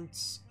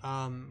reference,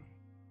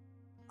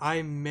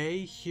 I may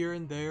here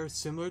and there,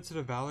 similar to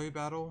the Valerie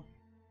battle,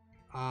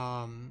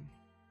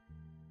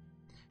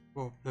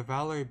 well, the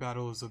Valerie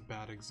battle is a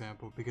bad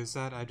example, because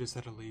that I just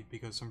had to leave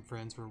because some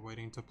friends were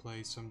waiting to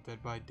play some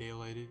Dead by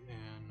Daylight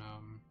and,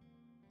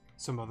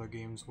 some other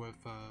games with,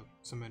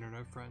 some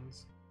internet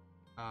friends.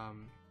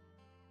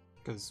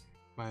 Because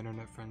my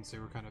internet friends, they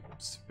were kind of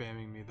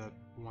spamming me that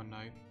one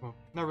night. Well,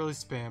 not really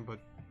spam, but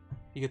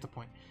you get the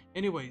point.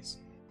 Anyways,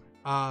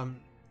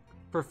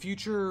 for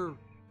future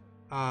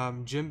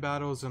gym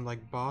battles and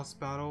like boss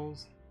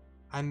battles,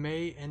 I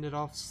may end it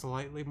off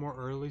slightly more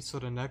early, so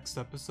the next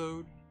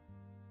episode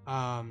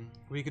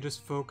we could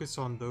just focus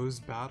on those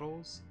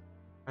battles.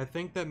 I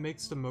think that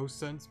makes the most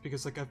sense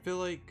because like I feel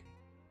like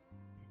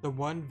the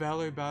one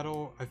Valerie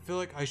battle, I feel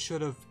like I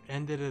should have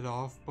ended it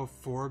off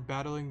before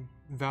battling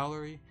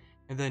Valerie,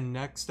 and then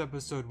next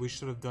episode we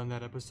should have done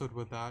that episode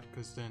with that,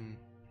 because then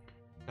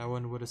That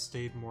one would have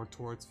stayed more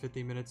towards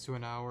 50 minutes to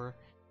an hour.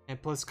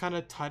 And plus, kind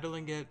of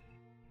titling it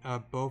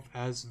both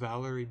as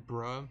Valerie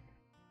Bruh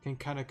can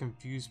kind of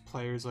confuse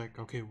players, like,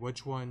 okay,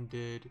 which one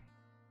did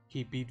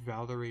he beat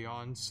Valerie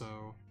on?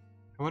 So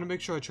I want to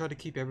make sure I try to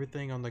keep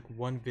everything on like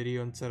one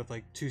video instead of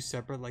like two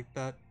separate like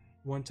that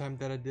one time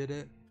that I did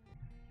it.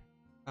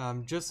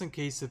 Just in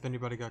case if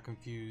anybody got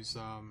confused.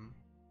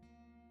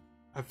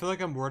 I feel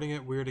like I'm wording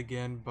it weird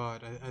again,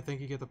 but I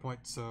think you get the point.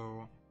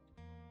 So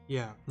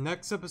yeah,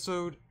 next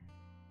episode,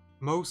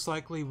 most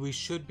likely we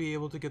should be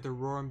able to get the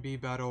Roar and B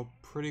battle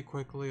pretty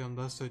quickly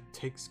unless it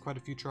takes quite a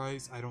few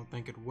tries. I don't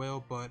think it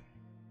will, but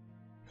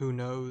who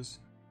knows.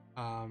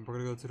 We're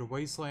gonna go to the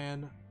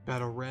Wasteland,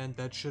 battle Ren.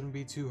 That shouldn't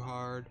be too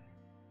hard.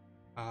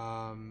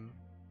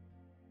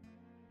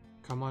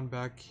 Come on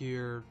back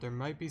here. There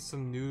might be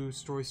some new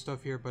story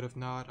stuff here, but if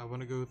not, I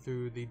want to go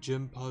through the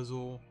gym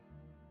puzzle,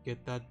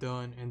 get that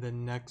done, and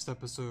then next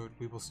episode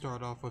we will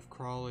start off with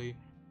Crawley.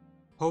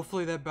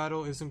 Hopefully that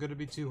battle isn't going to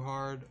be too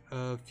hard.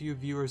 A few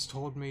viewers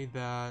told me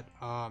that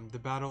the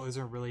battle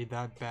isn't really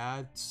that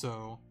bad,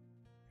 so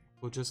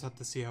we'll just have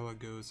to see how it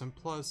goes. And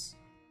plus,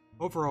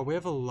 overall, we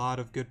have a lot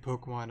of good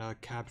Pokemon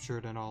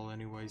captured and all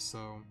anyway,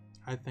 so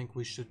I think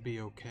we should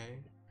be okay.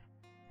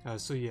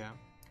 So yeah.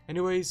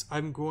 Anyways,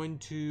 I'm going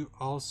to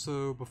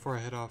also, before I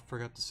head off,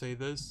 forgot to say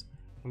this.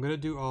 I'm going to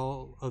do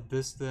all of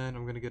this then.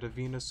 I'm going to get a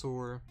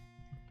Venusaur,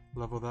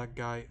 level that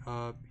guy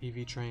up,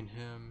 EV train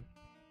him,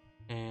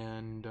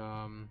 and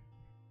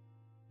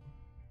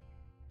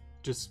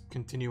just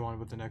continue on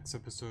with the next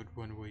episode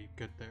when we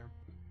get there.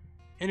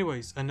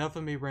 Anyways, enough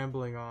of me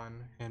rambling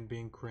on and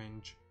being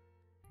cringe.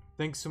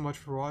 Thanks so much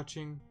for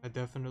watching. I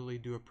definitely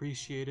do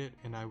appreciate it,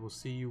 and I will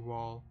see you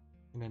all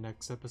in the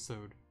next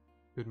episode.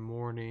 Good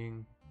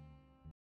morning.